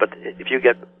 But if you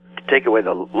take away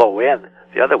the low end,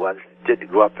 the other ones didn't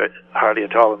go up hardly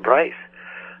at all in price.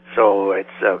 So it's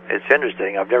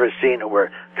interesting. I've never seen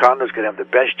where condos can have the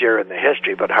best year in the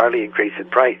history, but hardly increase in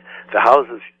price. The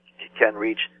houses can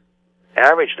reach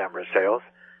average number of sales,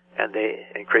 and they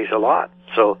increase a lot.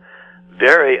 So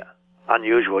very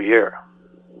unusual year.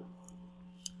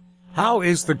 How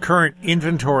is the current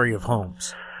inventory of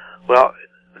homes? Well,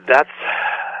 that's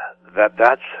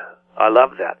I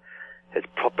love that. It's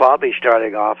probably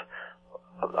starting off.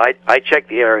 I check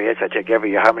the areas. I check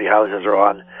every year how many houses are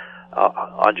on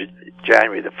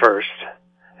January the 1st,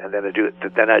 and then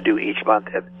I do each month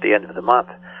at the end of the month.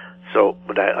 So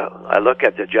when I look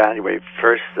at the January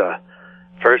 1st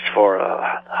for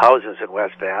houses in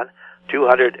West Van,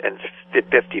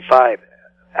 255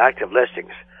 active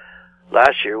listings.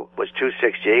 Last year was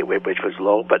 268, which was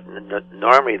low, but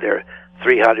normally they're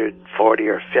 340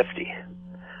 or 50.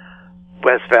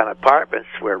 West Van apartments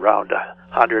were around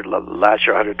 100 last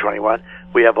year, 121.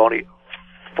 We have only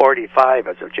 45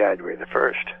 as of January the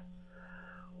 1st.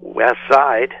 West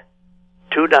Side,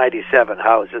 297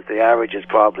 houses. The average is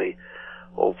probably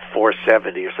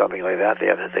 470 or something like that. They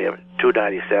have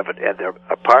 297, and their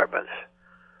apartments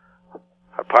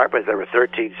there were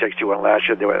 1361 last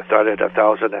year. They were started at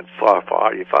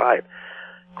 1,045.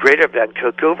 Greater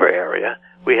Vancouver area,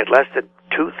 we had less than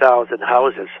 2,000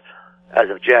 houses as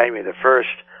of January the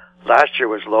 1st. Last year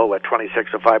was low at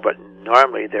 2,605, but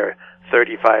normally they're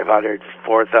 3,500,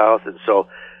 4,000. So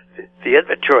the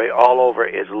inventory all over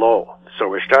is low. So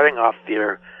we're starting off the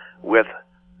year with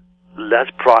less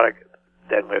product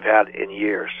than we've had in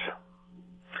years.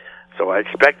 So I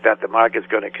expect that the market's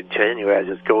going to continue as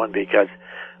it's going, because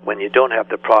when you don't have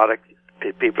the product,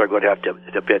 people are going to have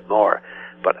to bid more.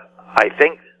 But I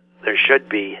think there should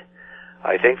be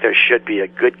a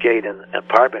good gain in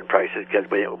apartment prices, because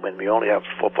when we only have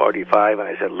 445, and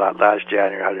I said last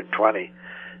January 120,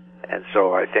 and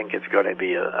so I think it's going to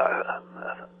be a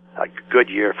good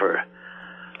year for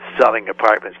selling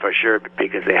apartments for sure,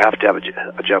 because they have to have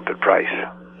a jump in price.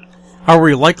 Are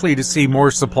we likely to see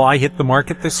more supply hit the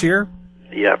market this year?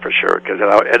 Yeah, for sure, because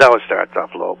it always starts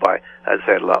off low. As I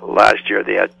said, last year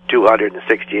they had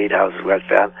 268 houses West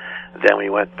Van. Then we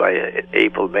went by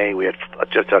April, May, we had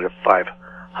just under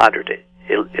 500.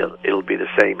 It'll be the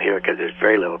same here, because there's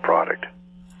very little product.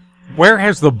 Where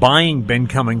has the buying been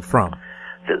coming from?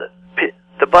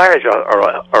 The buyers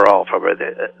are all from it.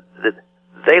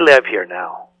 They live here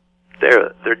now.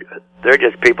 They're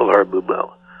just people who are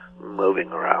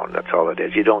moving around. That's all it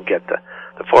is. You don't get the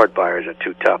Ford buyers are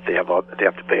too tough. They have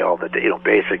to pay all the,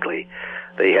 basically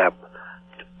they have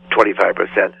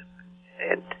 25%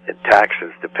 in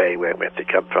taxes to pay when they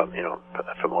come from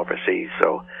from overseas.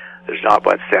 So there's not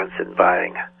much sense in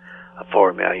buying a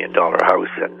 $4 million house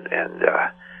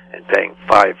and paying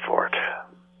 $5 for it.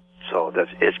 So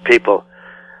it's people.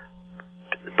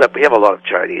 But we have a lot of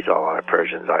Chinese, a lot of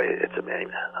Persians. It's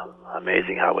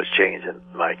amazing how it's changed in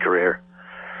my career.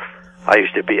 I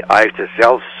used to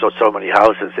sell so many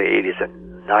houses in the 80s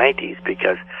and 90s,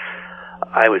 because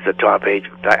I was the top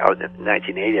agent. In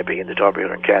 1980, I became the top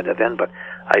agent in Canada then, but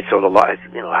I sold a lot,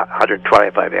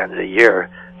 125 ends a year,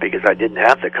 because I didn't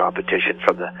have the competition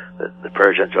from the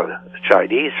Persians or the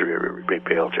Chinese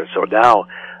realtors. So now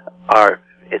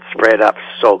it's spread up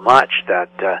so much that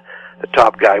the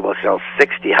top guy will sell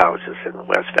 60 houses in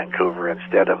West Vancouver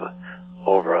instead of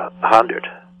over 100.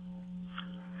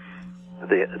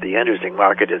 The interesting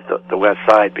market is the West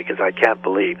Side, because I can't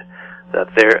believe that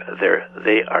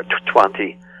they are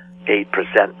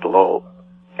 28% below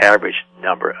average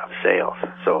number of sales.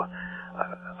 So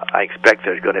I expect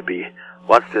there's going to be,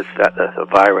 once the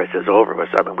virus is over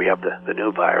with, we have the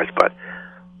new virus, but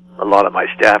a lot of my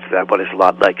staff said, well, it's a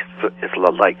lot like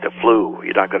the flu.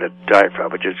 You're not going to die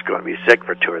from it. You're just going to be sick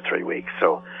for 2 or 3 weeks.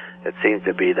 So it seems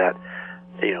to be that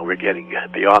we're getting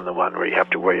beyond the one where you have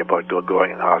to worry about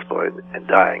going in the hospital and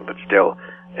dying, but still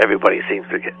everybody seems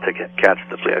to catch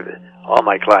the flu. All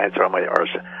my clients are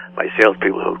my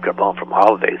salespeople who've come home from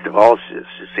holidays, they've all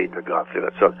seen to gone through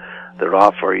it. So they're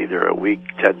off for either a week,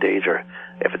 10 days, or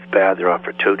if it's bad, they're off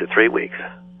for 2 to 3 weeks.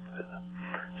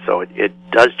 So it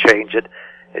does change it.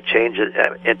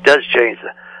 It does change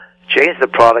the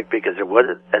product because there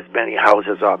wasn't as many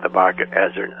houses on the market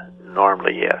as there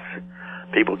normally is.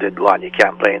 People didn't want, you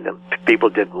can't blame them. People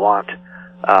didn't want,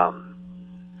 I've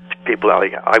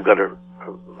got a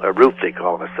roof leak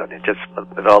all of a sudden. Just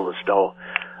with all the snow,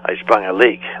 I sprung a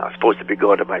leak. I was supposed to be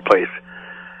going to my place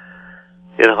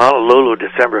in Honolulu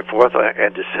December 4th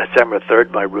and December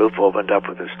 3rd. My roof opened up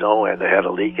with the snow and I had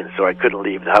a leak, and so I couldn't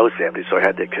leave the house empty, so I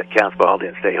had to cancel my holiday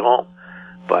and stay home.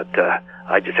 But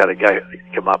I just had a guy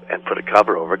come up and put a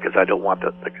cover over because I don't want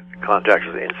the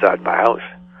contractors inside my house.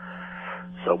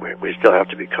 So we still have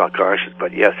to be cautious,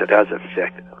 but yes, it has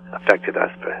affected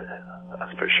us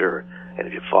for sure. And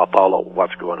if you follow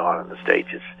what's going on in the States,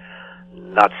 it's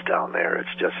nuts down there.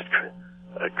 It's just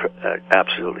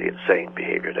absolutely insane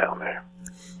behavior down there.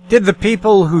 Did the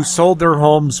people who sold their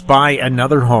homes buy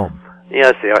another home?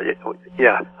 Yes, they are.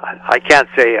 Yeah, I can't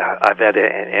say I've had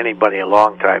anybody in a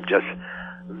long time, just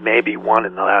maybe one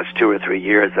in the last 2 or 3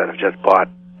 years that have just bought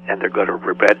and they're going to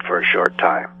rent for a short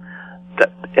time.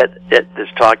 It is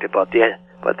talked about,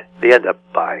 but they end up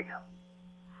buying.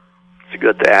 It's a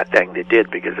good thing they did,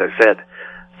 because I said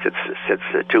since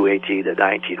 2018 to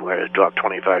 19, where it dropped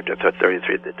 25 to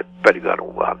 33, depending on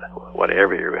what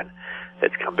area you're in,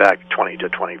 it's come back 20 to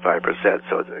 25%.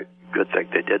 So it's a good thing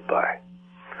they did buy.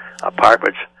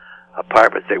 Apartments,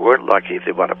 they weren't lucky if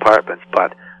they bought apartments,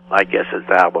 but my guess is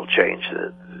that will change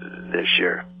this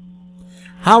year.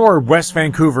 How are West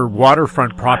Vancouver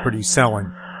waterfront properties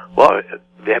selling? Well,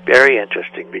 they're very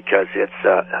interesting because it's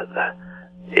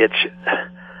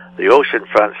the ocean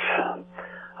fronts.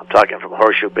 I'm talking from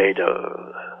Horseshoe Bay to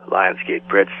Lionsgate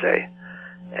Bridge, say,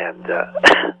 and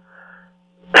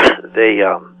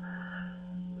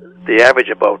they average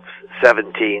about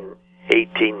 17,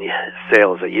 18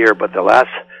 sales a year, but the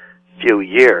last few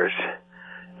years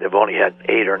they've only had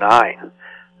 8 or 9.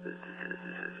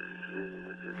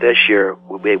 This year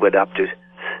we went up to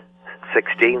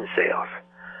 16 sales.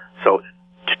 So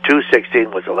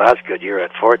 2016 was the last good year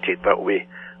at 14, but we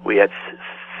had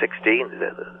 16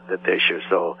 this year,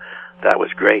 so that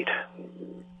was great.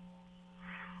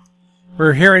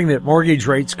 We're hearing that mortgage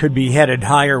rates could be headed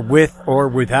higher with or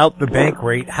without the bank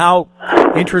rate. How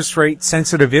interest rate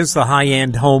sensitive is the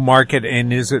high-end home market,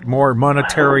 and is it more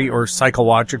monetary or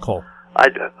psychological?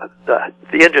 The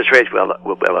interest rates will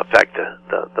affect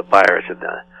the buyers in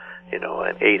an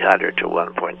 800 to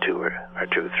 1.2 or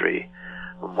 2.3.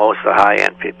 Most of the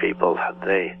high-end people,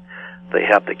 they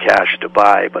have the cash to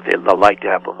buy, but they like to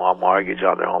have a more mortgage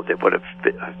on their home. They put a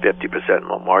 50%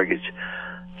 more mortgage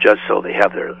just so they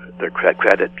have their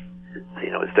credit.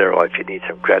 It's there. If you need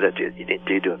some credit, you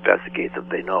need to investigate them.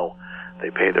 They know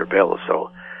they pay their bills. So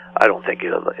I don't think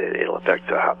it'll affect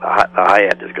the high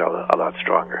end. Has got a lot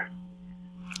stronger.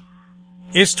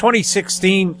 Is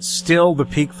 2016 still the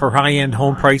peak for high-end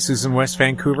home prices in West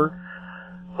Vancouver?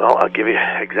 Well, I'll give you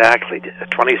exactly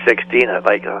 2016.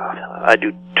 I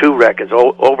do 2 records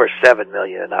over 7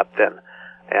 million and up,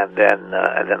 and then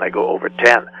I go over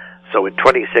 10. So in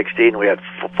 2016 we had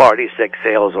 46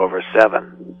 sales over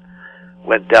 7.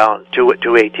 Went down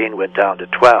 2018 went down to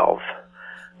 12.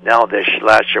 Now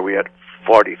last year we had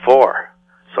 44.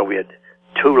 So we had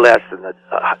 2 less than the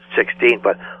 16,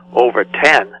 but over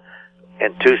 10.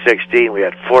 In 2016 we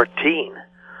had 14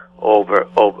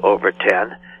 over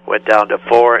 10. Went down to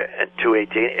 4 in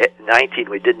 2018. 19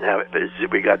 we didn't have it, but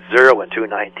we got 0 in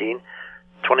 2019.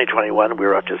 2021 we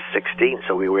were up to 16,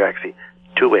 so we were actually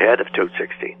 2 ahead of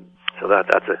 2016. So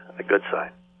that's a good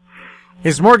sign.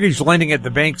 Is mortgage lending at the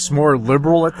banks more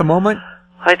liberal at the moment?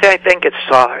 I think it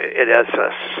has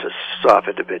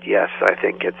softened a bit. Yes, I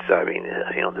think it's. I mean,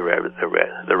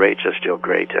 the rates are still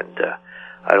great, and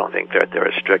I don't think they're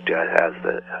as strict as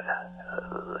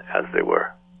they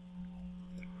were.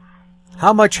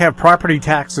 How much have property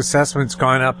tax assessments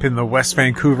gone up in the West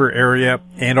Vancouver area,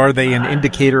 and are they an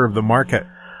indicator of the market?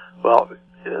 Well,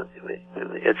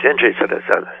 it's interesting.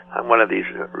 I'm one of these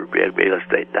real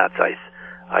estate nuts.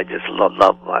 I just love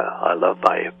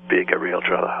my being a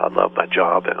realtor. I love my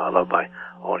job, and I love my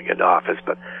owning an office.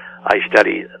 But I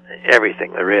study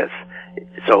everything there is.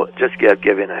 So just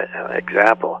giving an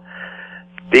example,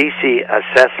 BC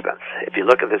assessments. If you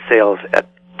look at the sales at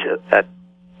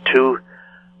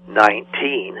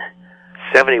 2019,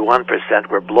 71%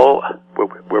 were below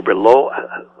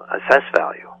assessed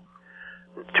value.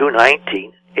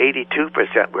 2019,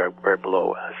 82% were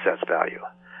below assessed value.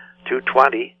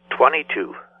 2020,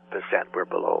 22% were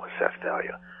below assessed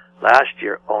value. Last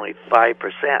year, only 5%.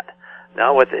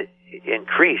 Now with the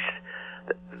increase,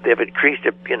 they've increased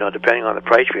it, depending on the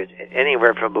price range,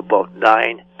 anywhere from about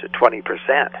 9 to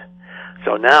 20%.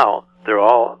 So now they're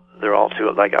all to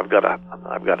it. Like I've got a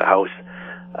house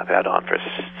I've had on for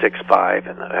 6.5,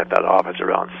 and I've had offers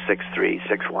around 6.3,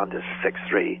 6.1 to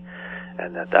 6.3,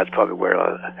 and that's probably where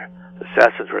the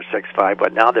assessments were 6.5,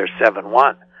 but now they're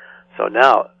 7.1. So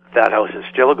now that house is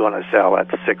still going to sell at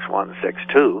 6.1,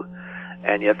 6.2,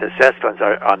 and yet the assessments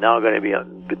are now going to be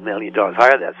 $1 million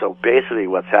higher than that. So basically,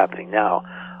 what's happening now,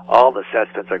 all the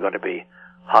assessments are going to be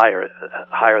higher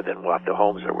than what the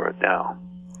homes are worth now.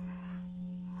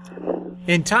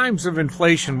 In times of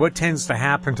inflation, what tends to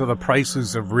happen to the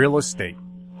prices of real estate?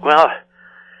 Well,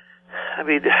 I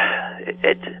mean,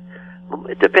 it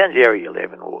depends the area you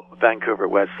live in. Vancouver,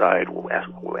 West Side,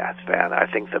 West Van. I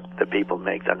think the people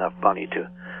make enough money to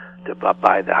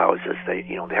buy the houses. They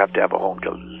have to have a home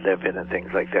to live in and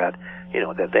things like that.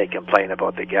 That they complain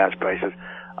about the gas prices.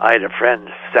 I had a friend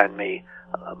send me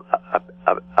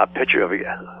a picture of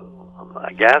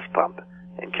a gas pump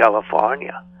in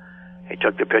California. He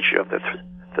took the picture of the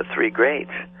 3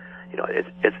 grades.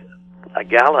 It's a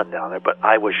gallon down there, but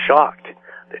I was shocked.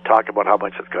 They talked about how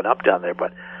much it's gone up down there,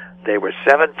 but they were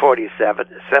 $7.47,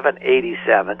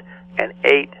 $7.87, and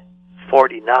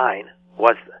 $8.49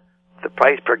 was the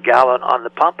price per gallon on the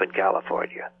pump in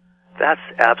California. That's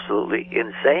absolutely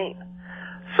insane.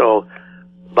 So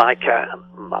my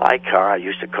car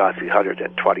used to cost me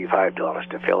 $125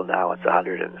 to fill. Now it's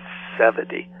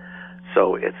 $170.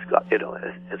 So it's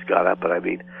got up. But I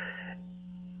mean,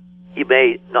 you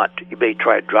may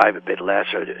try to drive a bit less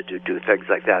or do things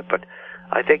like that. But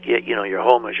I think your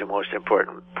home is your most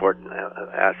important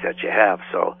asset you have.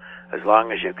 So as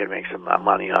long as you can make some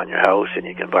money on your house and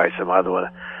you can buy some other one,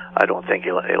 I don't think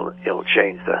it'll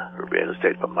change the real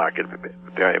estate market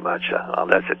very much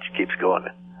unless it keeps going.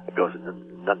 It goes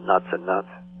nuts and nuts.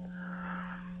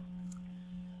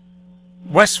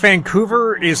 West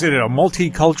Vancouver, is it a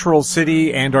multicultural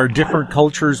city, and are different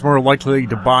cultures more likely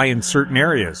to buy in certain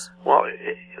areas? Well,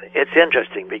 it's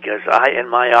interesting because in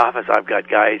my office I've got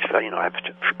guys.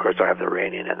 Of course I have the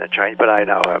Iranian and the Chinese, but I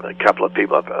now have a couple of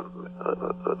people from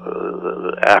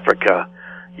Africa,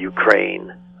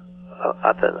 Ukraine,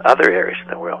 other areas in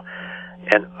the world,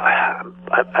 and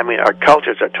I mean our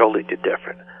cultures are totally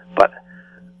different. But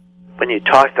when you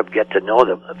talk to them, get to know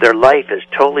them, their life is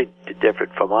totally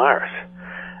different from ours.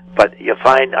 But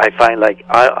I find like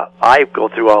I go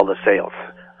through all the sales.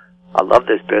 I love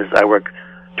this business. I work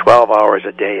 12 hours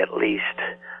a day at least.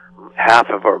 Half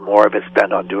of or more of it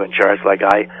spent on doing charts. Like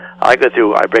I go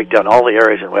through, I break down all the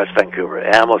areas in West Vancouver,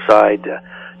 AMY.V,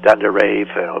 Thunder Rave,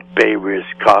 Bay Ridge,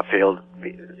 Caulfield,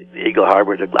 Eagle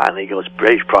Harbor, the Glen Eagles,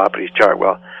 British Properties,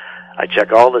 Chartwell. I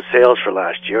check all the sales for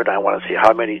last year, and I want to see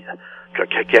how many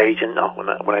Caucasian. No,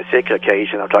 when I say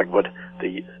Caucasian, I'm talking about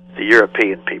the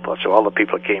European people. So all the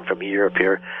people that came from Europe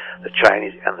here, the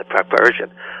Chinese and the Persian.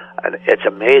 And it's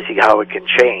amazing how it can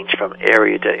change from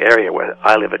area to area. Where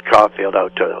I live at Caulfield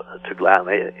out to Glen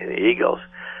Eagles,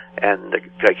 and the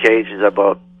Caucasians are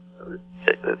about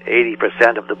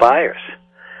 80% of the buyers.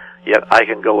 Yet I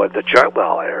can go at the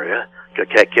Chartwell area, the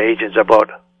Caucasians about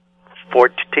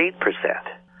 14%.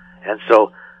 And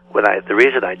so the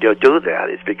reason I do that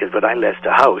is because when I list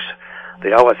a house,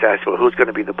 they always ask, well, who's going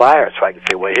to be the buyer? So I can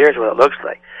say, well, here's what it looks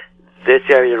like. This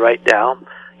area right now,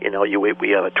 we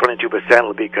have a 22%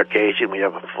 it'll be Caucasian, we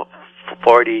have a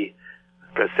 40%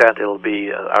 it'll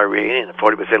be Iranian, and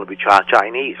 40% it'll be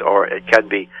Chinese, or it can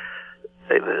be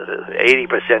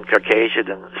 80%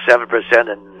 Caucasian and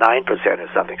 7% and 9% or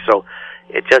something. So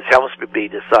it just helps me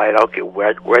decide, okay,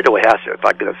 where do I have to, if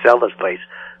I'm going to sell this place,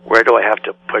 where do I have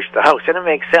to push the house? And it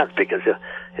makes sense, because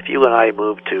if you and I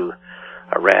move to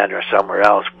Iran or somewhere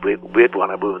else, we'd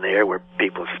want to move in the area where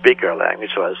people speak our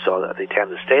language, so that they tend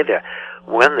to stay there.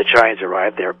 When the Chinese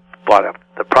arrived, they bought up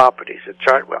the properties at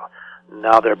Chartwell.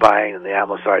 Now they're buying in the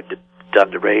Amoside,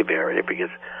 Thunder Rave area,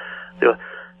 because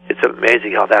it's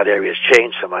amazing how that area has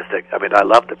changed so much. I mean, I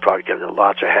love the product, because the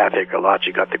lots are half-acre lots,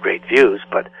 you got the great views,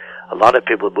 but a lot of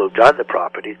people moved on the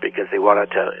properties because they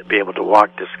wanted to be able to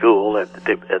walk to school, and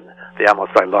the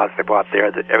Amoside lots they bought there,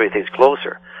 everything's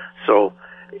closer. So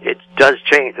it does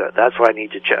change. That's why I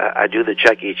need to I do the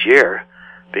check each year,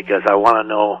 because I want to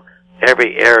know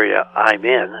every area I'm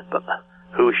in, but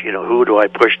who do I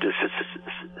push to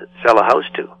sell a house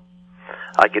to?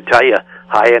 I can tell you,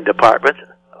 high-end apartments,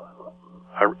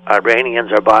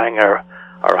 Iranians are buying our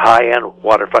high-end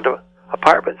waterfront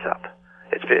apartments up.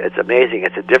 It's amazing.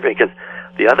 It's a different, because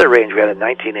the other range we had in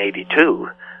 1982,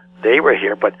 they were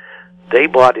here, but they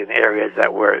bought in areas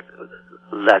that were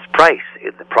less price.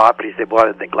 In the properties they bought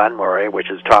in the Glenmore area, which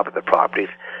is top of the properties,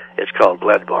 it's called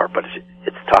Glenmore, but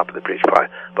it's top of the price.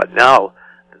 But now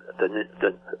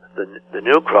the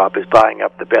new crop is buying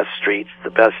up the best streets,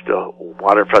 the best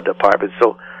waterfront apartments.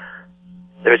 So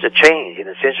there's a change, and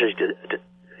it's interesting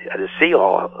to see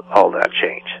all that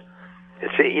change.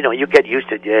 You get used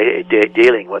to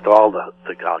dealing with all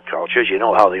the cultures. You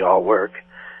know how they all work,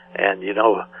 and you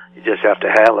just have to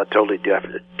handle it totally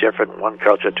different one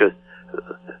culture to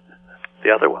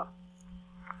the other one.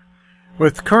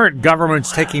 With current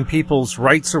governments taking people's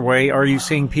rights away, are you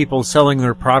seeing people selling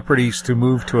their properties to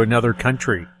move to another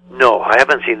country? No, I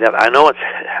haven't seen that. I know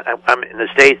I'm in the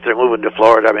States. They're moving to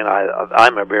Florida. I mean,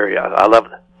 I love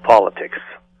politics.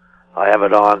 I have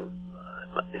it on.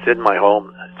 It's in my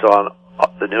home. It's on.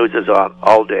 The news is on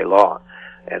all day long,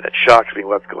 and it shocks me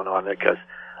what's going on there because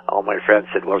all my friends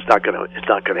said, "Well, it's not going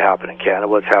to happen in Canada."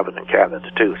 Well, it's happening in Canada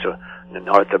too. So, in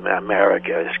North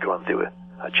America is going through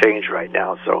a change right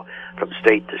now. So, from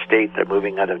state to state, they're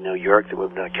moving out of New York, they're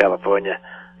moving out of California,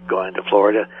 going to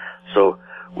Florida. So,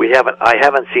 I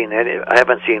haven't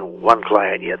seen one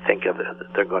client yet think of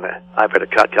they're going to. I've heard a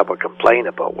couple complain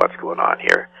about what's going on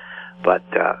here, but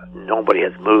nobody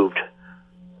has moved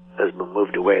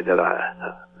away that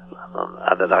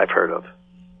I've heard of.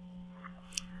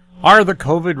 Are the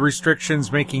COVID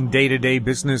restrictions making day-to-day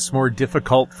business more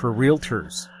difficult for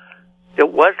realtors?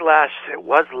 It was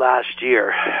last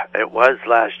year. It was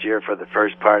last year for the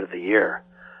first part of the year,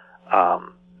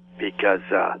 because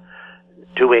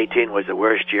 2018 was the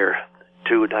worst year.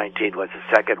 2019 was the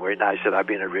second worst. And I said I've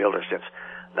been a realtor since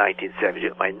 1970.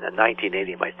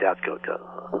 1980, my stats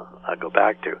I go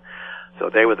back to. So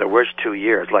they were the worst 2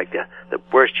 years. Like the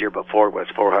worst year before was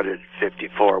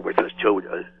 454, which was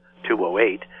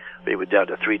 208. We were down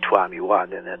to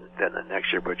 321, and then the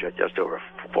next year we're just over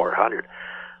 400.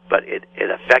 But it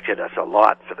affected us a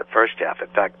lot for the first half. In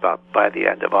fact, by the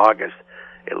end of August,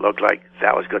 it looked like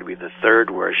that was going to be the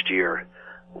third worst year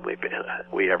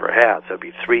we ever had. So it'd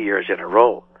be 3 years in a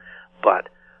row. But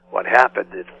what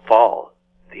happened in fall,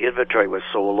 the inventory was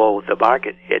so low, the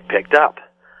market, it picked up.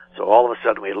 So all of a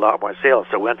sudden we had a lot more sales.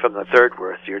 So it went from the third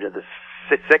worst year to the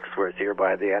sixth worst year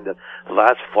by the end of the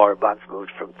last 4 months,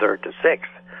 moved from third to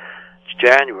sixth.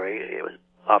 January, it was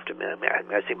off to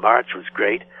messy. March was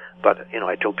great, but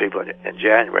I told people in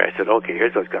January, I said, okay,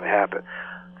 here's what's going to happen.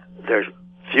 There's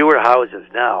fewer houses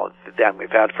now than we've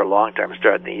had for a long time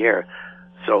starting the year,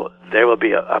 so there will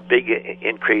be a big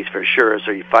increase for sure.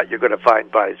 So you're going to find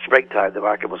by springtime the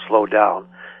market will slow down,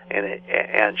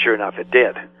 and sure enough, it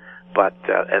did. But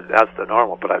and that's the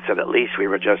normal. But I said at least we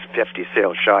were just 50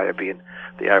 sales shy of being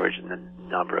the average in the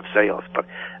number of sales. But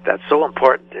that's so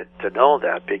important to know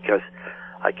that, because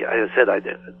I said I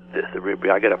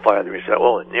got a file there. He said,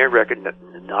 "Oh, near record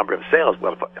number of sales."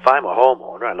 Well, if I'm a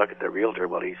homeowner, I look at the realtor.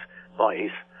 Well, he's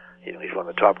he's one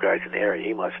of the top guys in the area.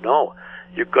 He must know.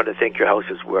 You're going to think your house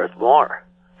is worth more.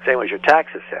 Same as your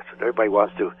tax assessment. Everybody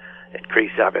wants to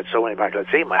increase that. But so many people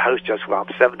say, my house just went up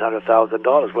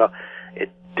 $700,000. Well, it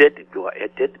didn't go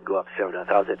up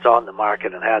 $700,000. It's on the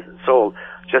market and hasn't sold.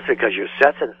 Just because your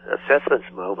assessments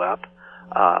move up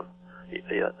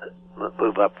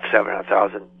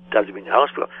 $700,000 doesn't mean your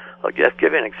house will. Look, just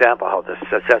give you an example how the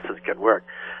assessments can work.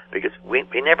 Because we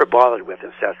never bothered with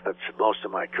assessments most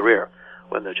of my career.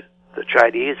 When the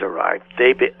Chinese arrived,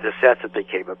 the assessment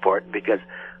became important because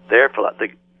therefore the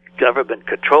government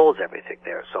controls everything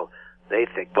there. So they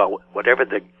think, well, whatever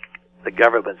the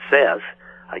government says,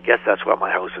 I guess that's what my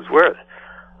house is worth.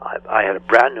 I had a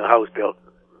brand new house built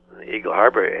in the Eagle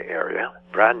Harbor area,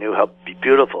 brand new,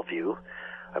 beautiful view.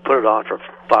 I put it on for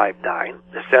 $5,900.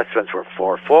 The assessments were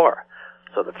 $4,400.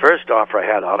 So the first offer I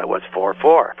had on it was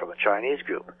 $4,400 from a Chinese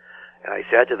group. And I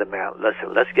said to the man,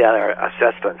 listen, let's get our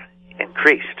assessments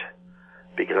increased,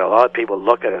 because a lot of people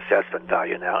look at assessment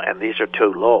value now, and these are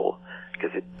too low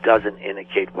because it doesn't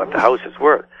indicate what the house is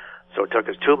worth. So it took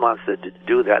us 2 months to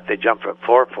do that. They jumped from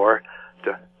 $4,400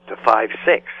 to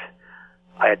 $5,600.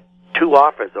 I had 2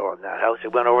 offers on that house.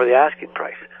 It went over the asking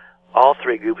price. All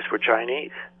 3 groups were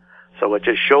Chinese. So it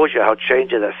just shows you how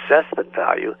changing assessment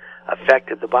value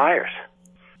affected the buyers.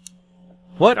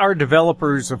 What are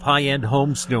developers of high-end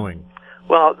homes doing?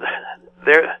 Well,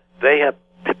 they have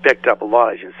picked up a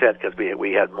lot, as you said, because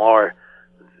we had more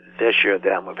this year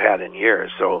than we've had in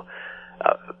years. So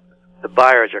the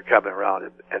buyers are coming around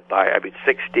and buy. I mean,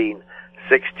 16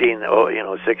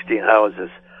 houses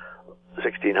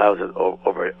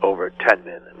over 10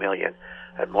 million,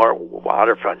 and more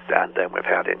waterfronts than we've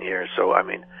had in years. So I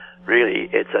mean, really,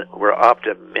 we're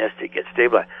optimistic. It's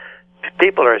stable.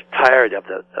 people are tired of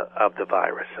the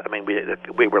virus. I mean,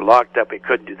 we were locked up. We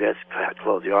couldn't do this.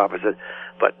 Close the offices,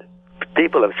 but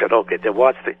people have said, okay,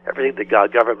 everything the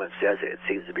government says, it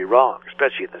seems to be wrong,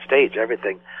 especially in the States.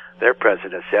 Everything their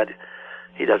president said,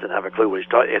 he doesn't have a clue what he's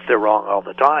talking. If they're wrong all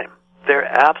the time, they're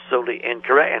absolutely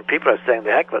incorrect. And people are saying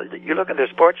the heck with it. You look at their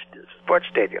sports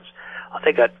stadiums.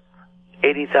 They got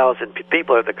 80,000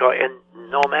 people at in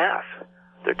no mask.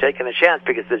 They're taking a chance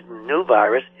because this new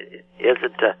virus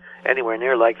isn't anywhere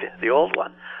near like the old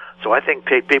one. So I think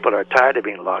people are tired of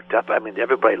being locked up. I mean,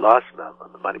 everybody lost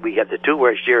money. We had the 2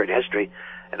 worst year in history,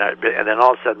 and then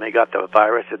all of a sudden they got the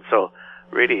virus, and so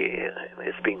really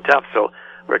it's been tough. So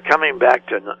we're coming back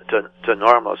to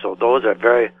normal. So those are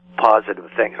very positive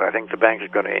things. I think the bank is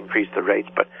going to increase the rates,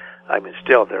 but I mean,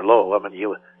 still they're low. I mean,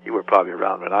 you were probably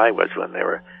around when I was, when they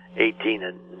were 18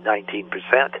 and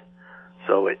 19%.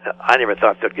 So I never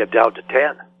thought they'd get down to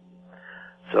 10.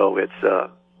 So it's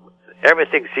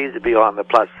everything seems to be on the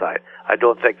plus side. I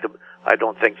don't think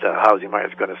the housing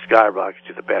market is going to skyrocket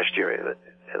to the best year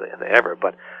ever.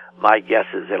 But my guess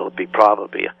is it'll be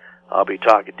probably. I'll be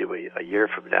talking to a year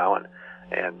from now,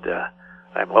 and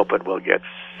I'm hoping we'll get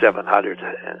 700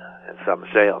 and some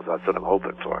sales. That's what I'm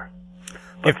hoping for.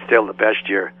 But still the best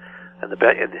year. And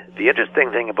the interesting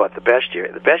thing about the best year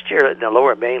in the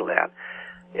Lower Mainland,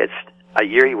 it's a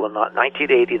year you will not.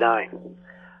 1989.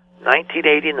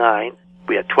 1989,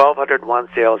 we had 1,201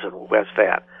 sales in West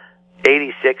Van.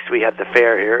 86, we had the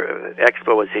fair here.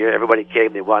 Expo was here. Everybody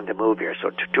came. They wanted to move here.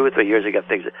 So 2 or 3 years ago,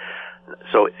 things.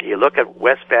 So you look at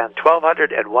West Van,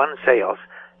 1,201 sales,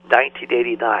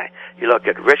 1989. You look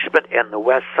at Richmond and the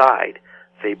West Side.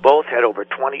 They both had over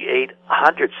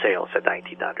 2,800 sales in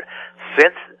 1900.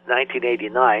 Since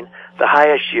 1989, the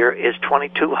highest year is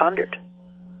 2,200.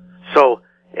 So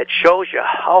it shows you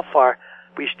how far.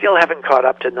 We still haven't caught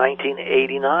up to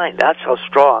 1989. That's how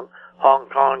strong Hong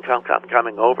Kong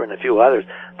coming over and a few others.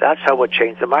 That's how it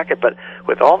changed the market. But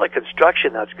with all the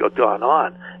construction that's gone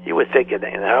on, you would think in the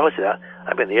houses,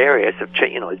 I mean, the areas have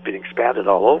changed. It's been expanded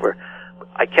all over.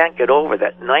 I can't get over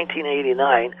that.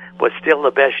 1989 was still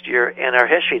the best year in our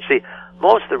history. See,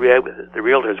 most of the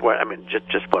realtors weren't. I mean,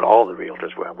 just about all the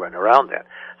realtors weren't around then.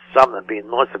 Some of them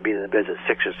most of them been in the business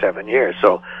 6 or 7 years.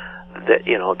 So,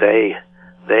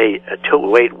 they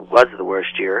 2008 was the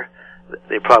worst year.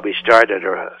 They probably started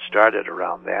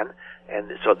around then,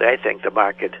 and so they think the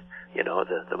market,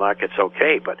 the market's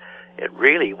okay. But it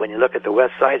really, when you look at the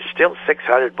West Side, it's still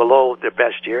 600 below the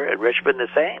best year, and Richmond the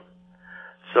same.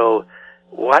 So,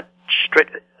 when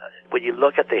you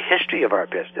look at the history of our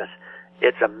business,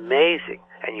 it's amazing.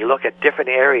 And you look at different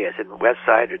areas in the West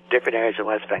Side or different areas in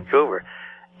West Vancouver,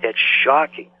 it's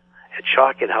shocking. It's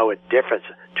shocking how a difference,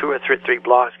 2 or 3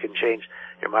 blocks can change.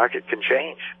 Your market can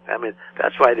change. I mean,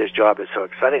 that's why this job is so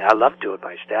exciting. I love doing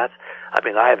my stats. I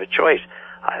mean, I have a choice.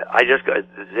 I just got,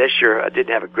 this year, I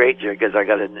didn't have a great year because I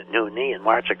got a new knee. In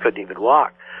March, I couldn't even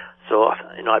walk. So,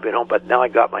 I've been home, but now I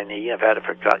got my knee. I've had it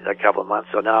for a couple of months.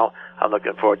 So now I'm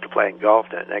looking forward to playing golf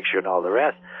next year and all the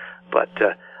rest. But,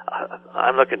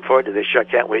 I'm looking forward to this year. I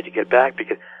can't wait to get back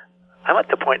because I'm at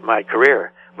the point in my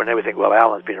career when everything, well,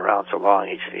 Allan's been around so long,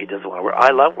 he doesn't want to work.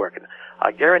 I love working.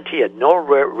 I guarantee you, no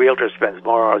realtor spends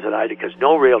more hours than I do because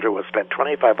no realtor will spend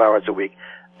 25 hours a week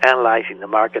analyzing the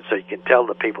market so you can tell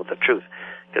the people the truth.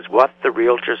 Because what the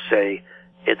realtors say,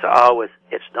 it's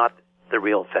not the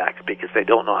real facts because they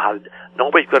don't know how to,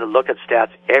 nobody's going to look at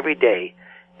stats every day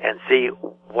and see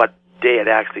what day it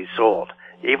actually sold.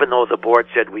 Even though the board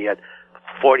said we had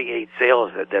 48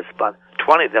 sales this month,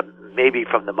 20 of them maybe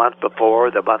from the month before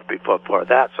or the month before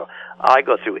that. So I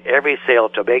go through every sale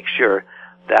to make sure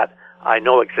that I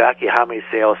know exactly how many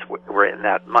sales were in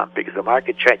that month because the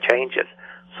market changes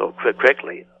so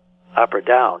quickly, up or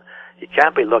down. You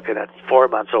can't be looking at 4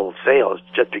 months old sales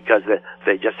just because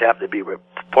they just happen to be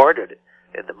reported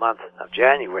in the month of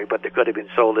January, but they could have been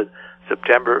sold in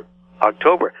September,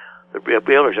 October. The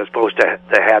realtors are supposed to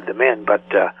have them in, but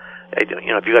if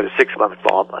you got a 6-month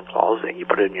closing, you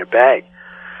put it in your bag.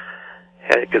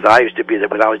 Because I used to be there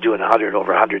when I was doing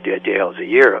over 100 deals a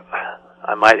year.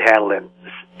 I might handle in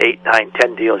 8, 9,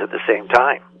 10 deals at the same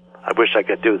time. I wish I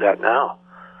could do that now.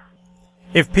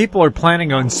 If people are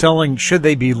planning on selling, should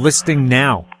they be listing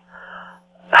now?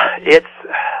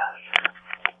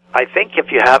 I think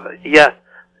if you have,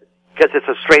 because it's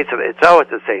it's always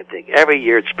the same thing. Every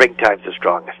year, springtime's the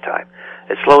strongest time.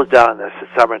 It slows down in the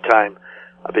summertime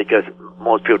because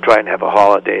most people try and have a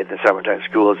holiday in the summertime.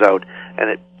 School's out, and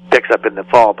it picks up in the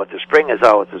fall. But the spring is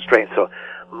always the strength. So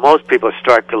most people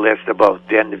start to list about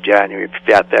the end of January,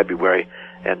 February,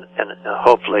 and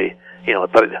hopefully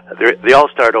but they all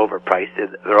start overpriced.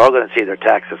 They're all going to see their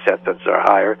tax assessments are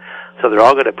higher, so they're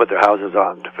all going to put their houses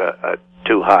on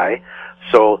too high.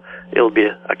 So it'll be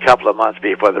a couple of months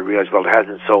before they realize, well, it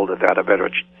hasn't sold at that, I better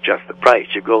adjust the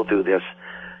price. You go through this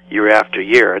year after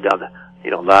year. Now,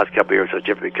 last couple of years was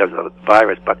different because of the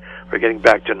virus, but we're getting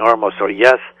back to normal. So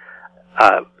yes,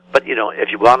 but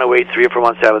if you want to wait 3 or 4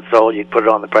 months to have it sold, you put it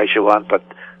on the price you want, but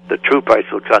the true price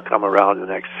will come around in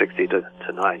the next 60 to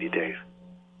 90 days.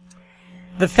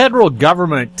 The federal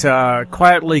government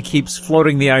quietly keeps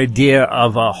floating the idea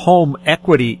of a home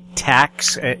equity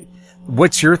tax.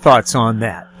 What's your thoughts on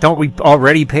that? Don't we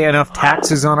already pay enough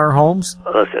taxes on our homes?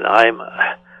 Listen, I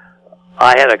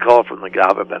had a call from the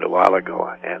government a while ago,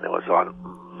 and it was on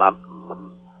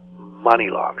money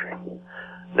laundering.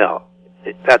 Now,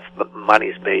 that's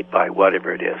money's made by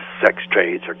whatever it is, sex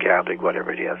trades or gambling,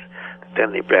 whatever it is.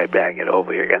 Then they bang it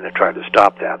over here, and they're trying to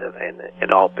stop that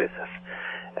in all business.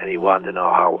 And he wanted to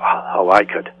know how I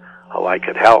could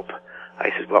help.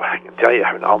 I said, well, I can tell you,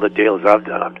 in all the deals I've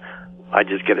done, I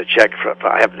just get a check from.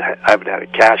 I haven't had a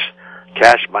cash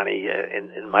money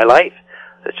in my life.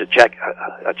 It's a check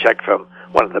from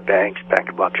one of the banks, Bank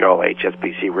of Montreal,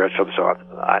 HSBC, where it's from. So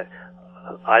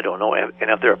I don't know. And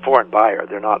if they're a foreign buyer,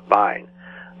 they're not buying.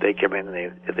 They come in and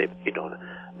they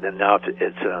then now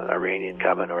it's an Iranian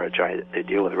coming or a Chinese. They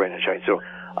deal with Iranian and Chinese. So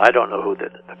I don't know who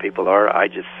the people are. I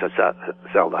just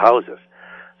sell the houses.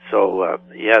 So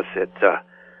yes, it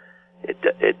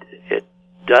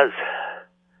does.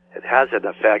 It has an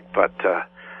effect, but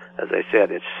as I said,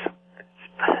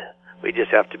 we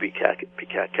just have to be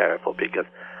careful, because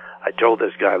I told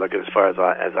this guy, look, as far as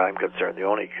I'm concerned, the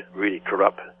only really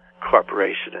corrupt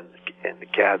corporation in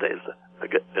Canada is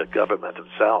the government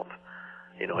itself.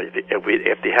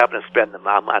 If they happen to spend the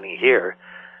money here,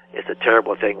 it's a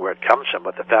terrible thing where it comes from.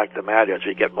 But the fact of the matter is,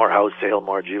 we get more house sale,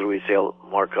 more jewelry sale,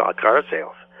 more car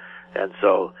sales, and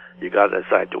so you got to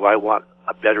decide: do I want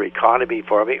a better economy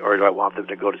for me, or do I want them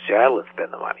to go to Seattle and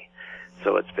spend the money?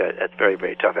 So it's very,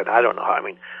 very tough, and I don't know how. I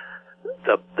mean,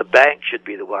 the bank should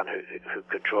be the one who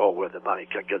control where the money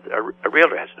can, because a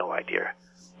realtor has no idea.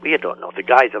 We don't know. The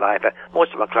guys that I've had,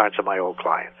 most of my clients are my old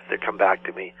clients. They come back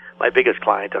to me. My biggest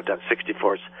client, I've done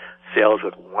 64 sales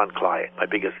with one client. My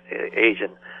biggest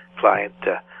Asian client,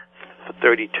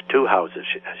 32 houses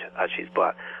she's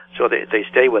bought. So they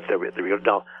stay with the real.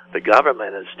 Now, the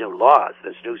government has new laws.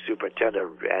 There's new superintendent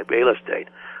of real estate.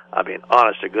 I mean,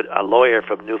 honest to good, a lawyer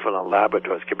from Newfoundland and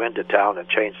Labrador has come into town and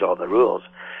changed all the rules,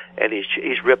 and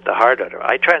he's ripped the heart out of her.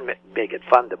 I try and make it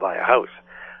fun to buy a house,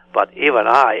 but even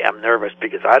I am nervous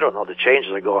because I don't know, the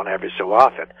changes are going every so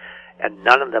often, and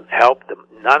none of them help them.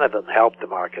 None of them help the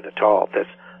market at all. This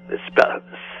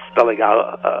spelling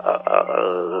out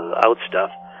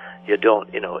stuff. You don't,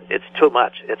 it's too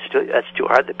much. It's too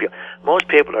hard to people. Most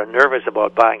people are nervous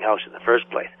about buying a house in the first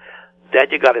place. Then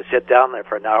you got to sit down there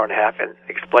for an hour and a half and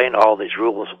explain all these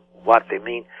rules, what they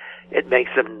mean. It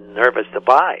makes them nervous to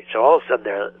buy. So all of a sudden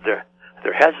they're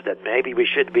hesitant. Maybe we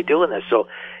shouldn't be doing this. So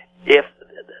if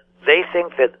they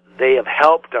think that they have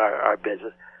helped our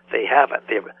business, they haven't.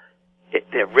 They've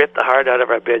ripped the heart out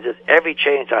of our business. Every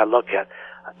change I look at,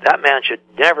 that man should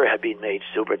never have been made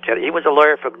superintendent. He was a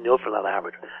lawyer from Newfoundland and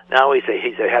Labrador. Now he's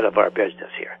the head of our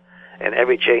business here. And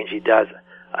every change he does,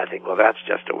 I think, well, that's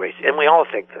just a waste. And we all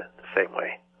think the same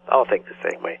way. All think the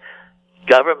same way.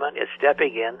 Government is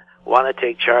stepping in, want to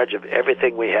take charge of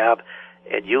everything we have,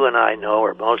 and you and I know,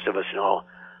 or most of us know,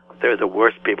 they're the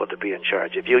worst people to be in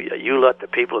charge. If you let the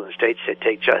people in the States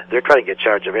take charge, they're trying to get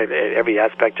charge of every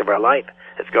aspect of our life.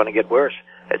 It's going to get worse.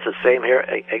 It's the same here,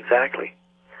 exactly.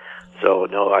 So,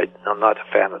 no, I'm not a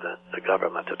fan of the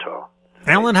government at all.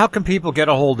 Allan, how can people get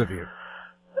a hold of you?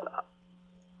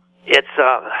 It's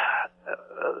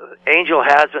Angell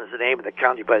Hasman is the name of the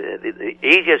company, but the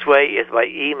easiest way is by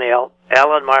email,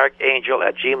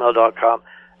 allanmarkangell@gmail.com,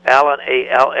 Allan,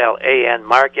 A-L-L-A-N,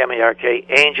 Mark, M-A-R-K,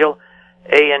 Angell,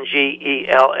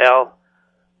 A-N-G-E-L-L,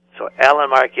 so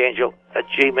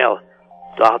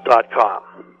allanmarkangell@gmail.com.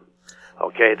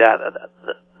 Okay,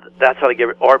 that's how to get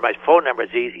it. Or my phone number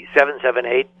is easy,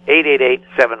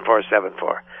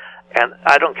 778-888-7474. And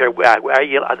I don't care where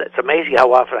you, it's amazing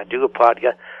how often I do a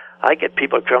podcast. I get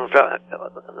people come from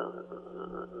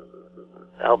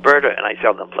Alberta, and I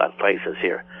sell them places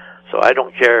here. So I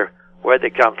don't care where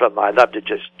they come from. I love to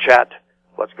just chat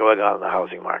what's going on in the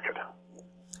housing market.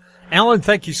 Allan,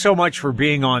 thank you so much for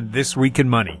being on This Week in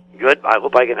Money. Good. I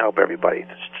hope I can help everybody.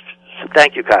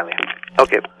 Thank you kindly.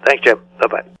 Okay. Thanks, Jim.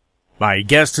 Bye-bye. My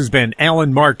guest has been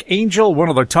Allan Mark Angell, one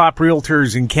of the top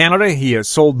realtors in Canada. He has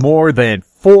sold more than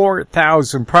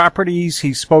 4,000 properties.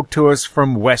 He spoke to us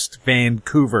from West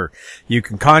Vancouver. You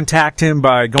can contact him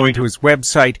by going to his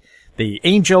website,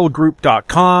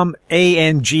 theangellgroup.com,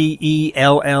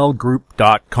 ANGELL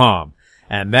group.com.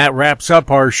 And that wraps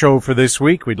up our show for this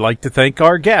week. We'd like to thank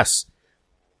our guests,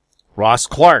 Ross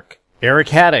Clark, Eric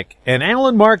Hadik, and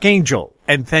Allan Angell.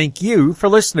 And thank you for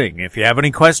listening. If you have any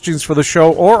questions for the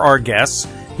show or our guests,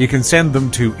 you can send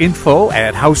them to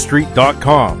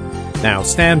info@howstreet.com. Now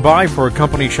stand by for a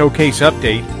company showcase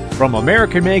update from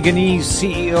American Manganese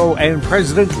CEO and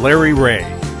President Larry Reaugh.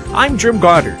 I'm Jim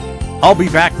Goddard. I'll be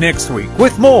back next week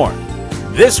with more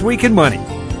This Week in Money.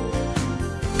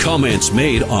 Comments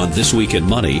made on This Week in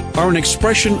Money are an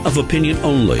expression of opinion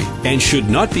only and should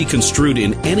not be construed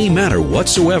in any manner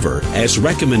whatsoever as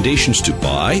recommendations to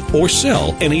buy or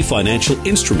sell any financial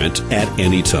instrument at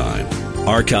any time.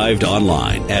 Archived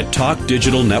online at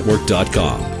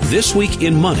talkdigitalnetwork.com. This Week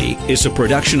in Money is a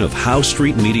production of Howe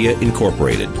Street Media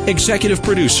Incorporated. Executive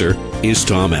producer is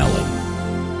Tom Allen.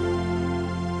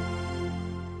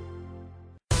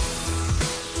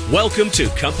 Welcome to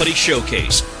Company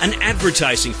Showcase, an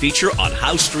advertising feature on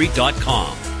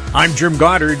HoweStreet.com. I'm Jim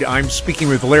Goddard. I'm speaking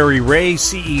with Larry Reaugh,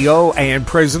 CEO and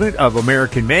President of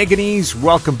American Manganese.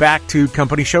 Welcome back to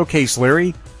Company Showcase,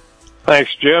 Larry.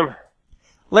 Thanks, Jim.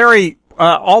 Larry,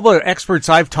 all the experts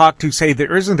I've talked to say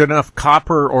there isn't enough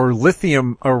copper or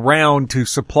lithium around to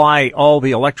supply all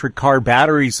the electric car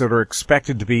batteries that are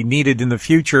expected to be needed in the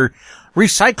future.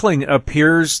 Recycling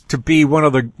appears to be one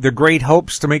of the great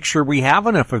hopes to make sure we have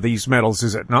enough of these metals,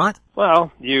 is it not?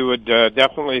 Well, you would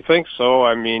definitely think so.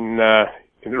 I mean,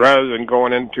 rather than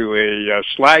going into a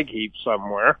slag heap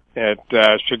somewhere, it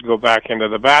should go back into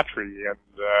the battery. And,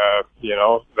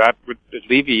 that would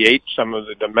alleviate some of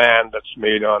the demand that's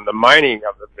made on the mining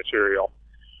of the material.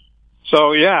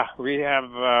 So, yeah, we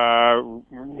have,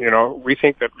 we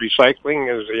think that recycling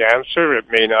is the answer. It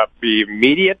may not be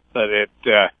immediate, but it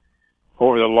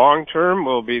over the long term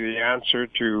will be the answer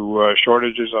to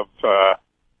shortages of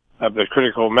the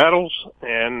critical metals,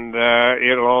 and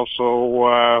it'll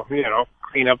also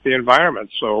clean up the environment.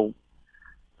 So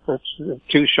it's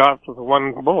two shots with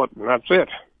one bullet, and that's it.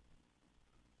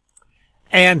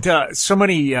 And so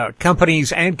many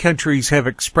companies and countries have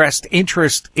expressed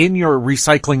interest in your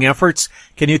recycling efforts.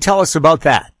 Can you tell us about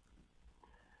that?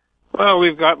 Well,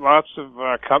 we've got lots of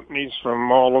companies from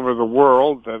all over the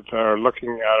world that are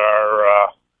looking at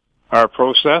our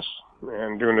process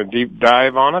and doing a deep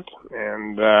dive on it,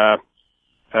 and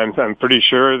I'm pretty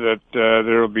sure that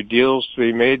there will be deals to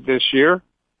be made this year,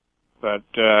 but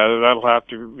that'll have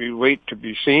to wait to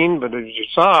be seen. But as you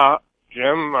saw,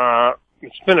 Jim,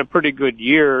 it's been a pretty good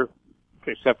year,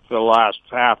 except for the last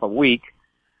half a week,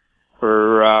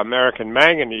 for American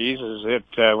Manganese, as it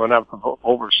went up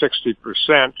over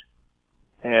 60%.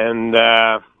 And,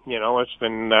 it's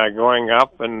been going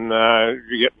up, and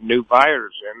you get new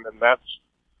buyers in, and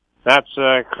that's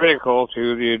critical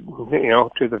to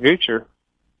the future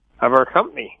of our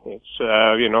company. It's,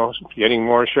 getting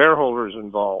more shareholders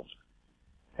involved.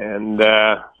 And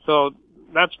so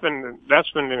that's been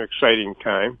an exciting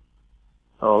time.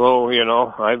 Although,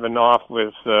 I've been off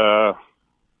with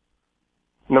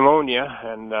pneumonia,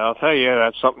 and I'll tell you,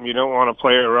 that's something you don't want to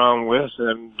play around with,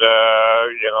 and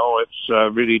it's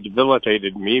really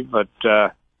debilitated me, but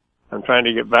I'm trying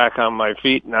to get back on my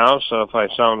feet now, so if I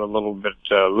sound a little bit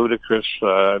ludicrous,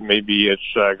 maybe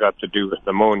it's got to do with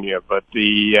pneumonia. But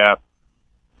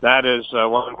that is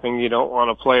one thing you don't want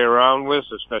to play around with,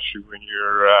 especially when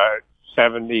you're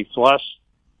 70 plus,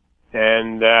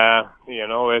 and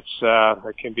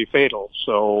it can be fatal.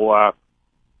 So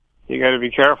you got to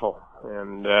be careful.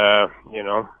 And,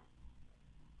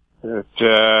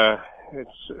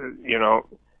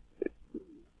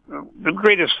 the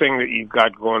greatest thing that you've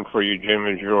got going for you, Jim,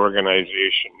 is your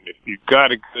organization. If you've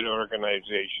got a good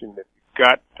organization, if you've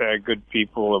got good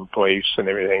people in place and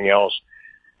everything else,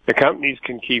 the companies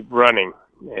can keep running.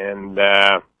 And,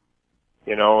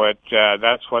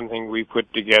 that's one thing we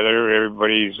put together.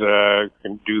 Everybody's,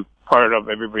 can do part of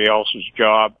everybody else's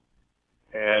job.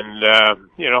 And,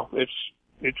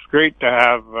 it's great to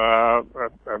have a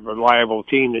reliable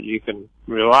team that you can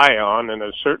rely on, and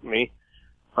certainly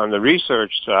on the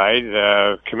research side,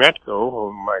 Cometco,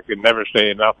 whom I could never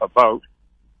say enough about,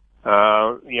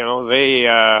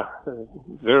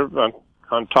 they're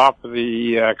on top of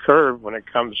the curve when it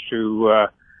comes to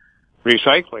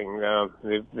recycling.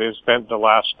 They've spent the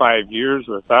last 5 years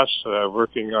with us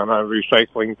working on a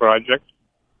recycling project,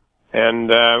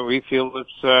 and we feel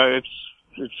it's a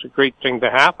great thing to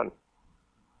happen.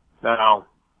 Now,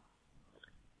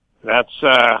 that's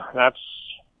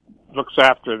looks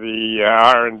after the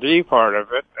R&D part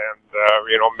of it, and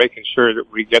making sure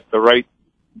that we get the right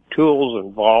tools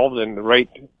involved and the right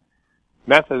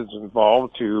methods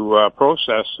involved to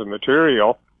process the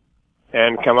material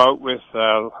and come out with,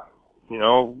 as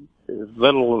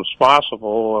little as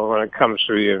possible when it comes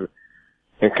to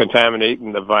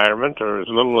contaminating the environment, or as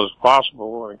little as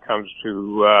possible when it comes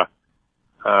to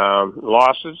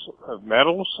losses of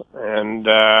metals. And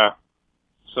I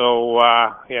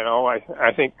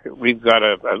think we've got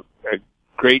a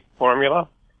great formula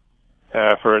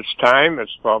for its time.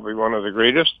 It's probably one of the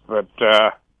greatest, but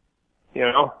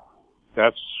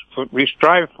that's what we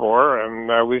strive for, and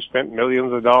we spent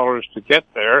millions of dollars to get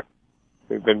there.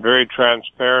 We've been very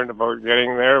transparent about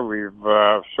getting there. We've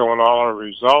shown all our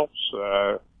results,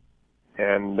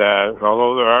 and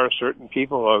although there are certain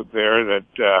people out there that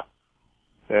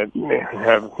have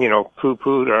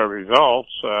poo-pooed our results,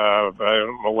 but I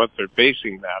don't know what they're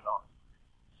basing that on.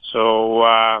 So,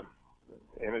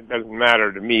 and it doesn't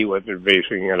matter to me what they're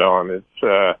basing it on.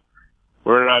 It's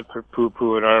we're not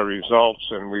poo-pooing our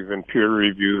results, and we've been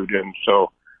peer-reviewed, and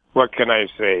so what can I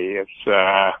say?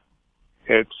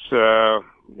 It's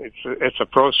a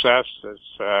process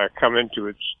that's come into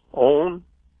its own,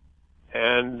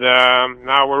 and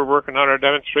now we're working on our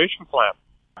demonstration plant.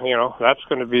 That's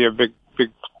going to be a big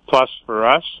plus for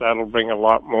us. That'll bring a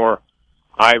lot more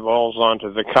eyeballs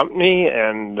onto the company,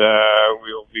 and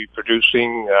we'll be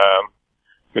producing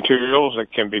materials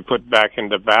that can be put back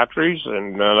into batteries,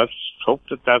 and let's hope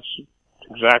that that's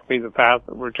exactly the path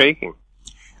that we're taking.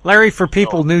 Larry, for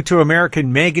people new to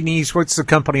American Manganese, what's the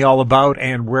company all about,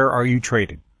 and where are you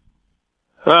traded?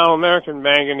 Well, American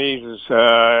Manganese is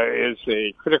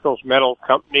a critical metal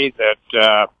company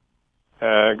that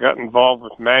got involved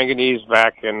with manganese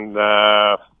back in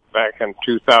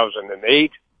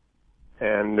 2008,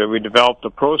 and we developed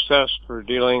a process for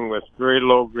dealing with very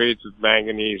low grades of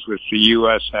manganese, which the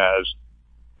U.S. has,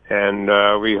 and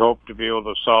we hope to be able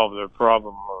to solve the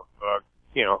problem of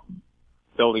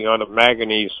building out a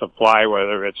manganese supply,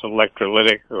 whether it's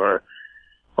electrolytic or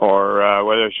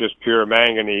whether it's just pure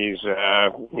manganese,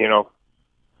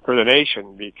 for the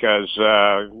nation, because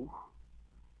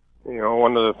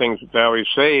one of the things that I always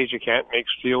say is you can't make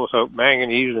steel without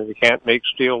manganese, and you can't make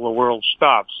steel, the world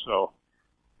stops. So,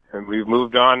 and we've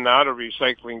moved on now to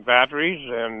recycling batteries,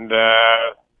 and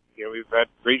we've had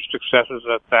great successes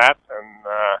at that, and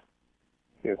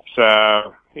it's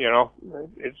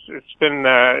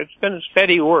been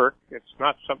steady work. It's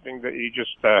not something that you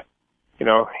just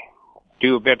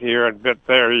do a bit here and a bit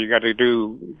there. You got to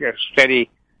do steady,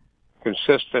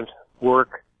 consistent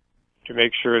work to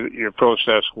make sure that your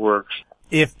process works.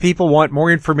 If people want more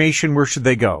information, where should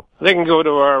they go? They can go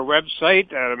to our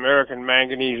website at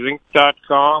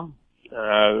AmericanManganeseInc.com.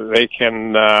 They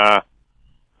can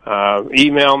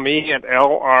email me at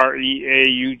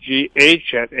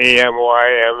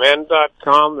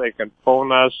LREAUGH@AMYMN.com. They can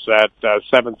phone us at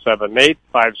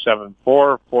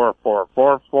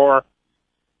 778-574-4444,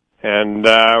 and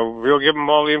we'll give them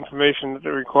all the information that they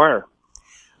require.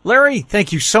 Larry,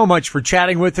 thank you so much for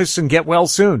chatting with us, and get well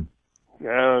soon.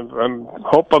 I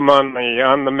hope I'm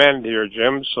on the mend here,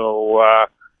 Jim. So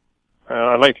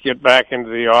I'd like to get back into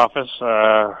the office.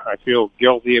 I feel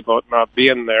guilty about not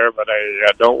being there, but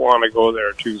I don't want to go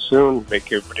there too soon,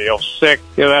 make everybody else sick,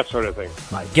 that sort of thing.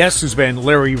 My guest has been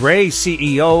Larry Reaugh,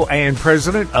 CEO and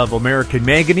President of American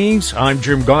Manganese. I'm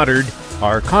Jim Goddard.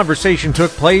 Our conversation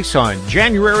took place on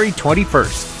January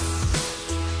 21st.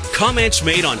 Comments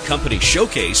made on Company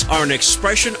Showcase are an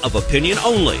expression of opinion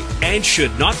only and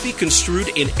should not be construed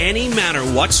in any manner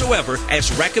whatsoever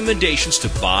as recommendations to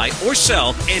buy or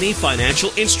sell any financial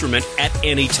instrument at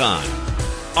any time.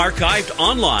 Archived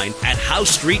online at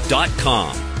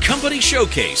HowStreet.com. Company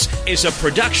Showcase is a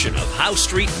production of How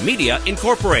Street Media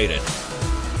Incorporated.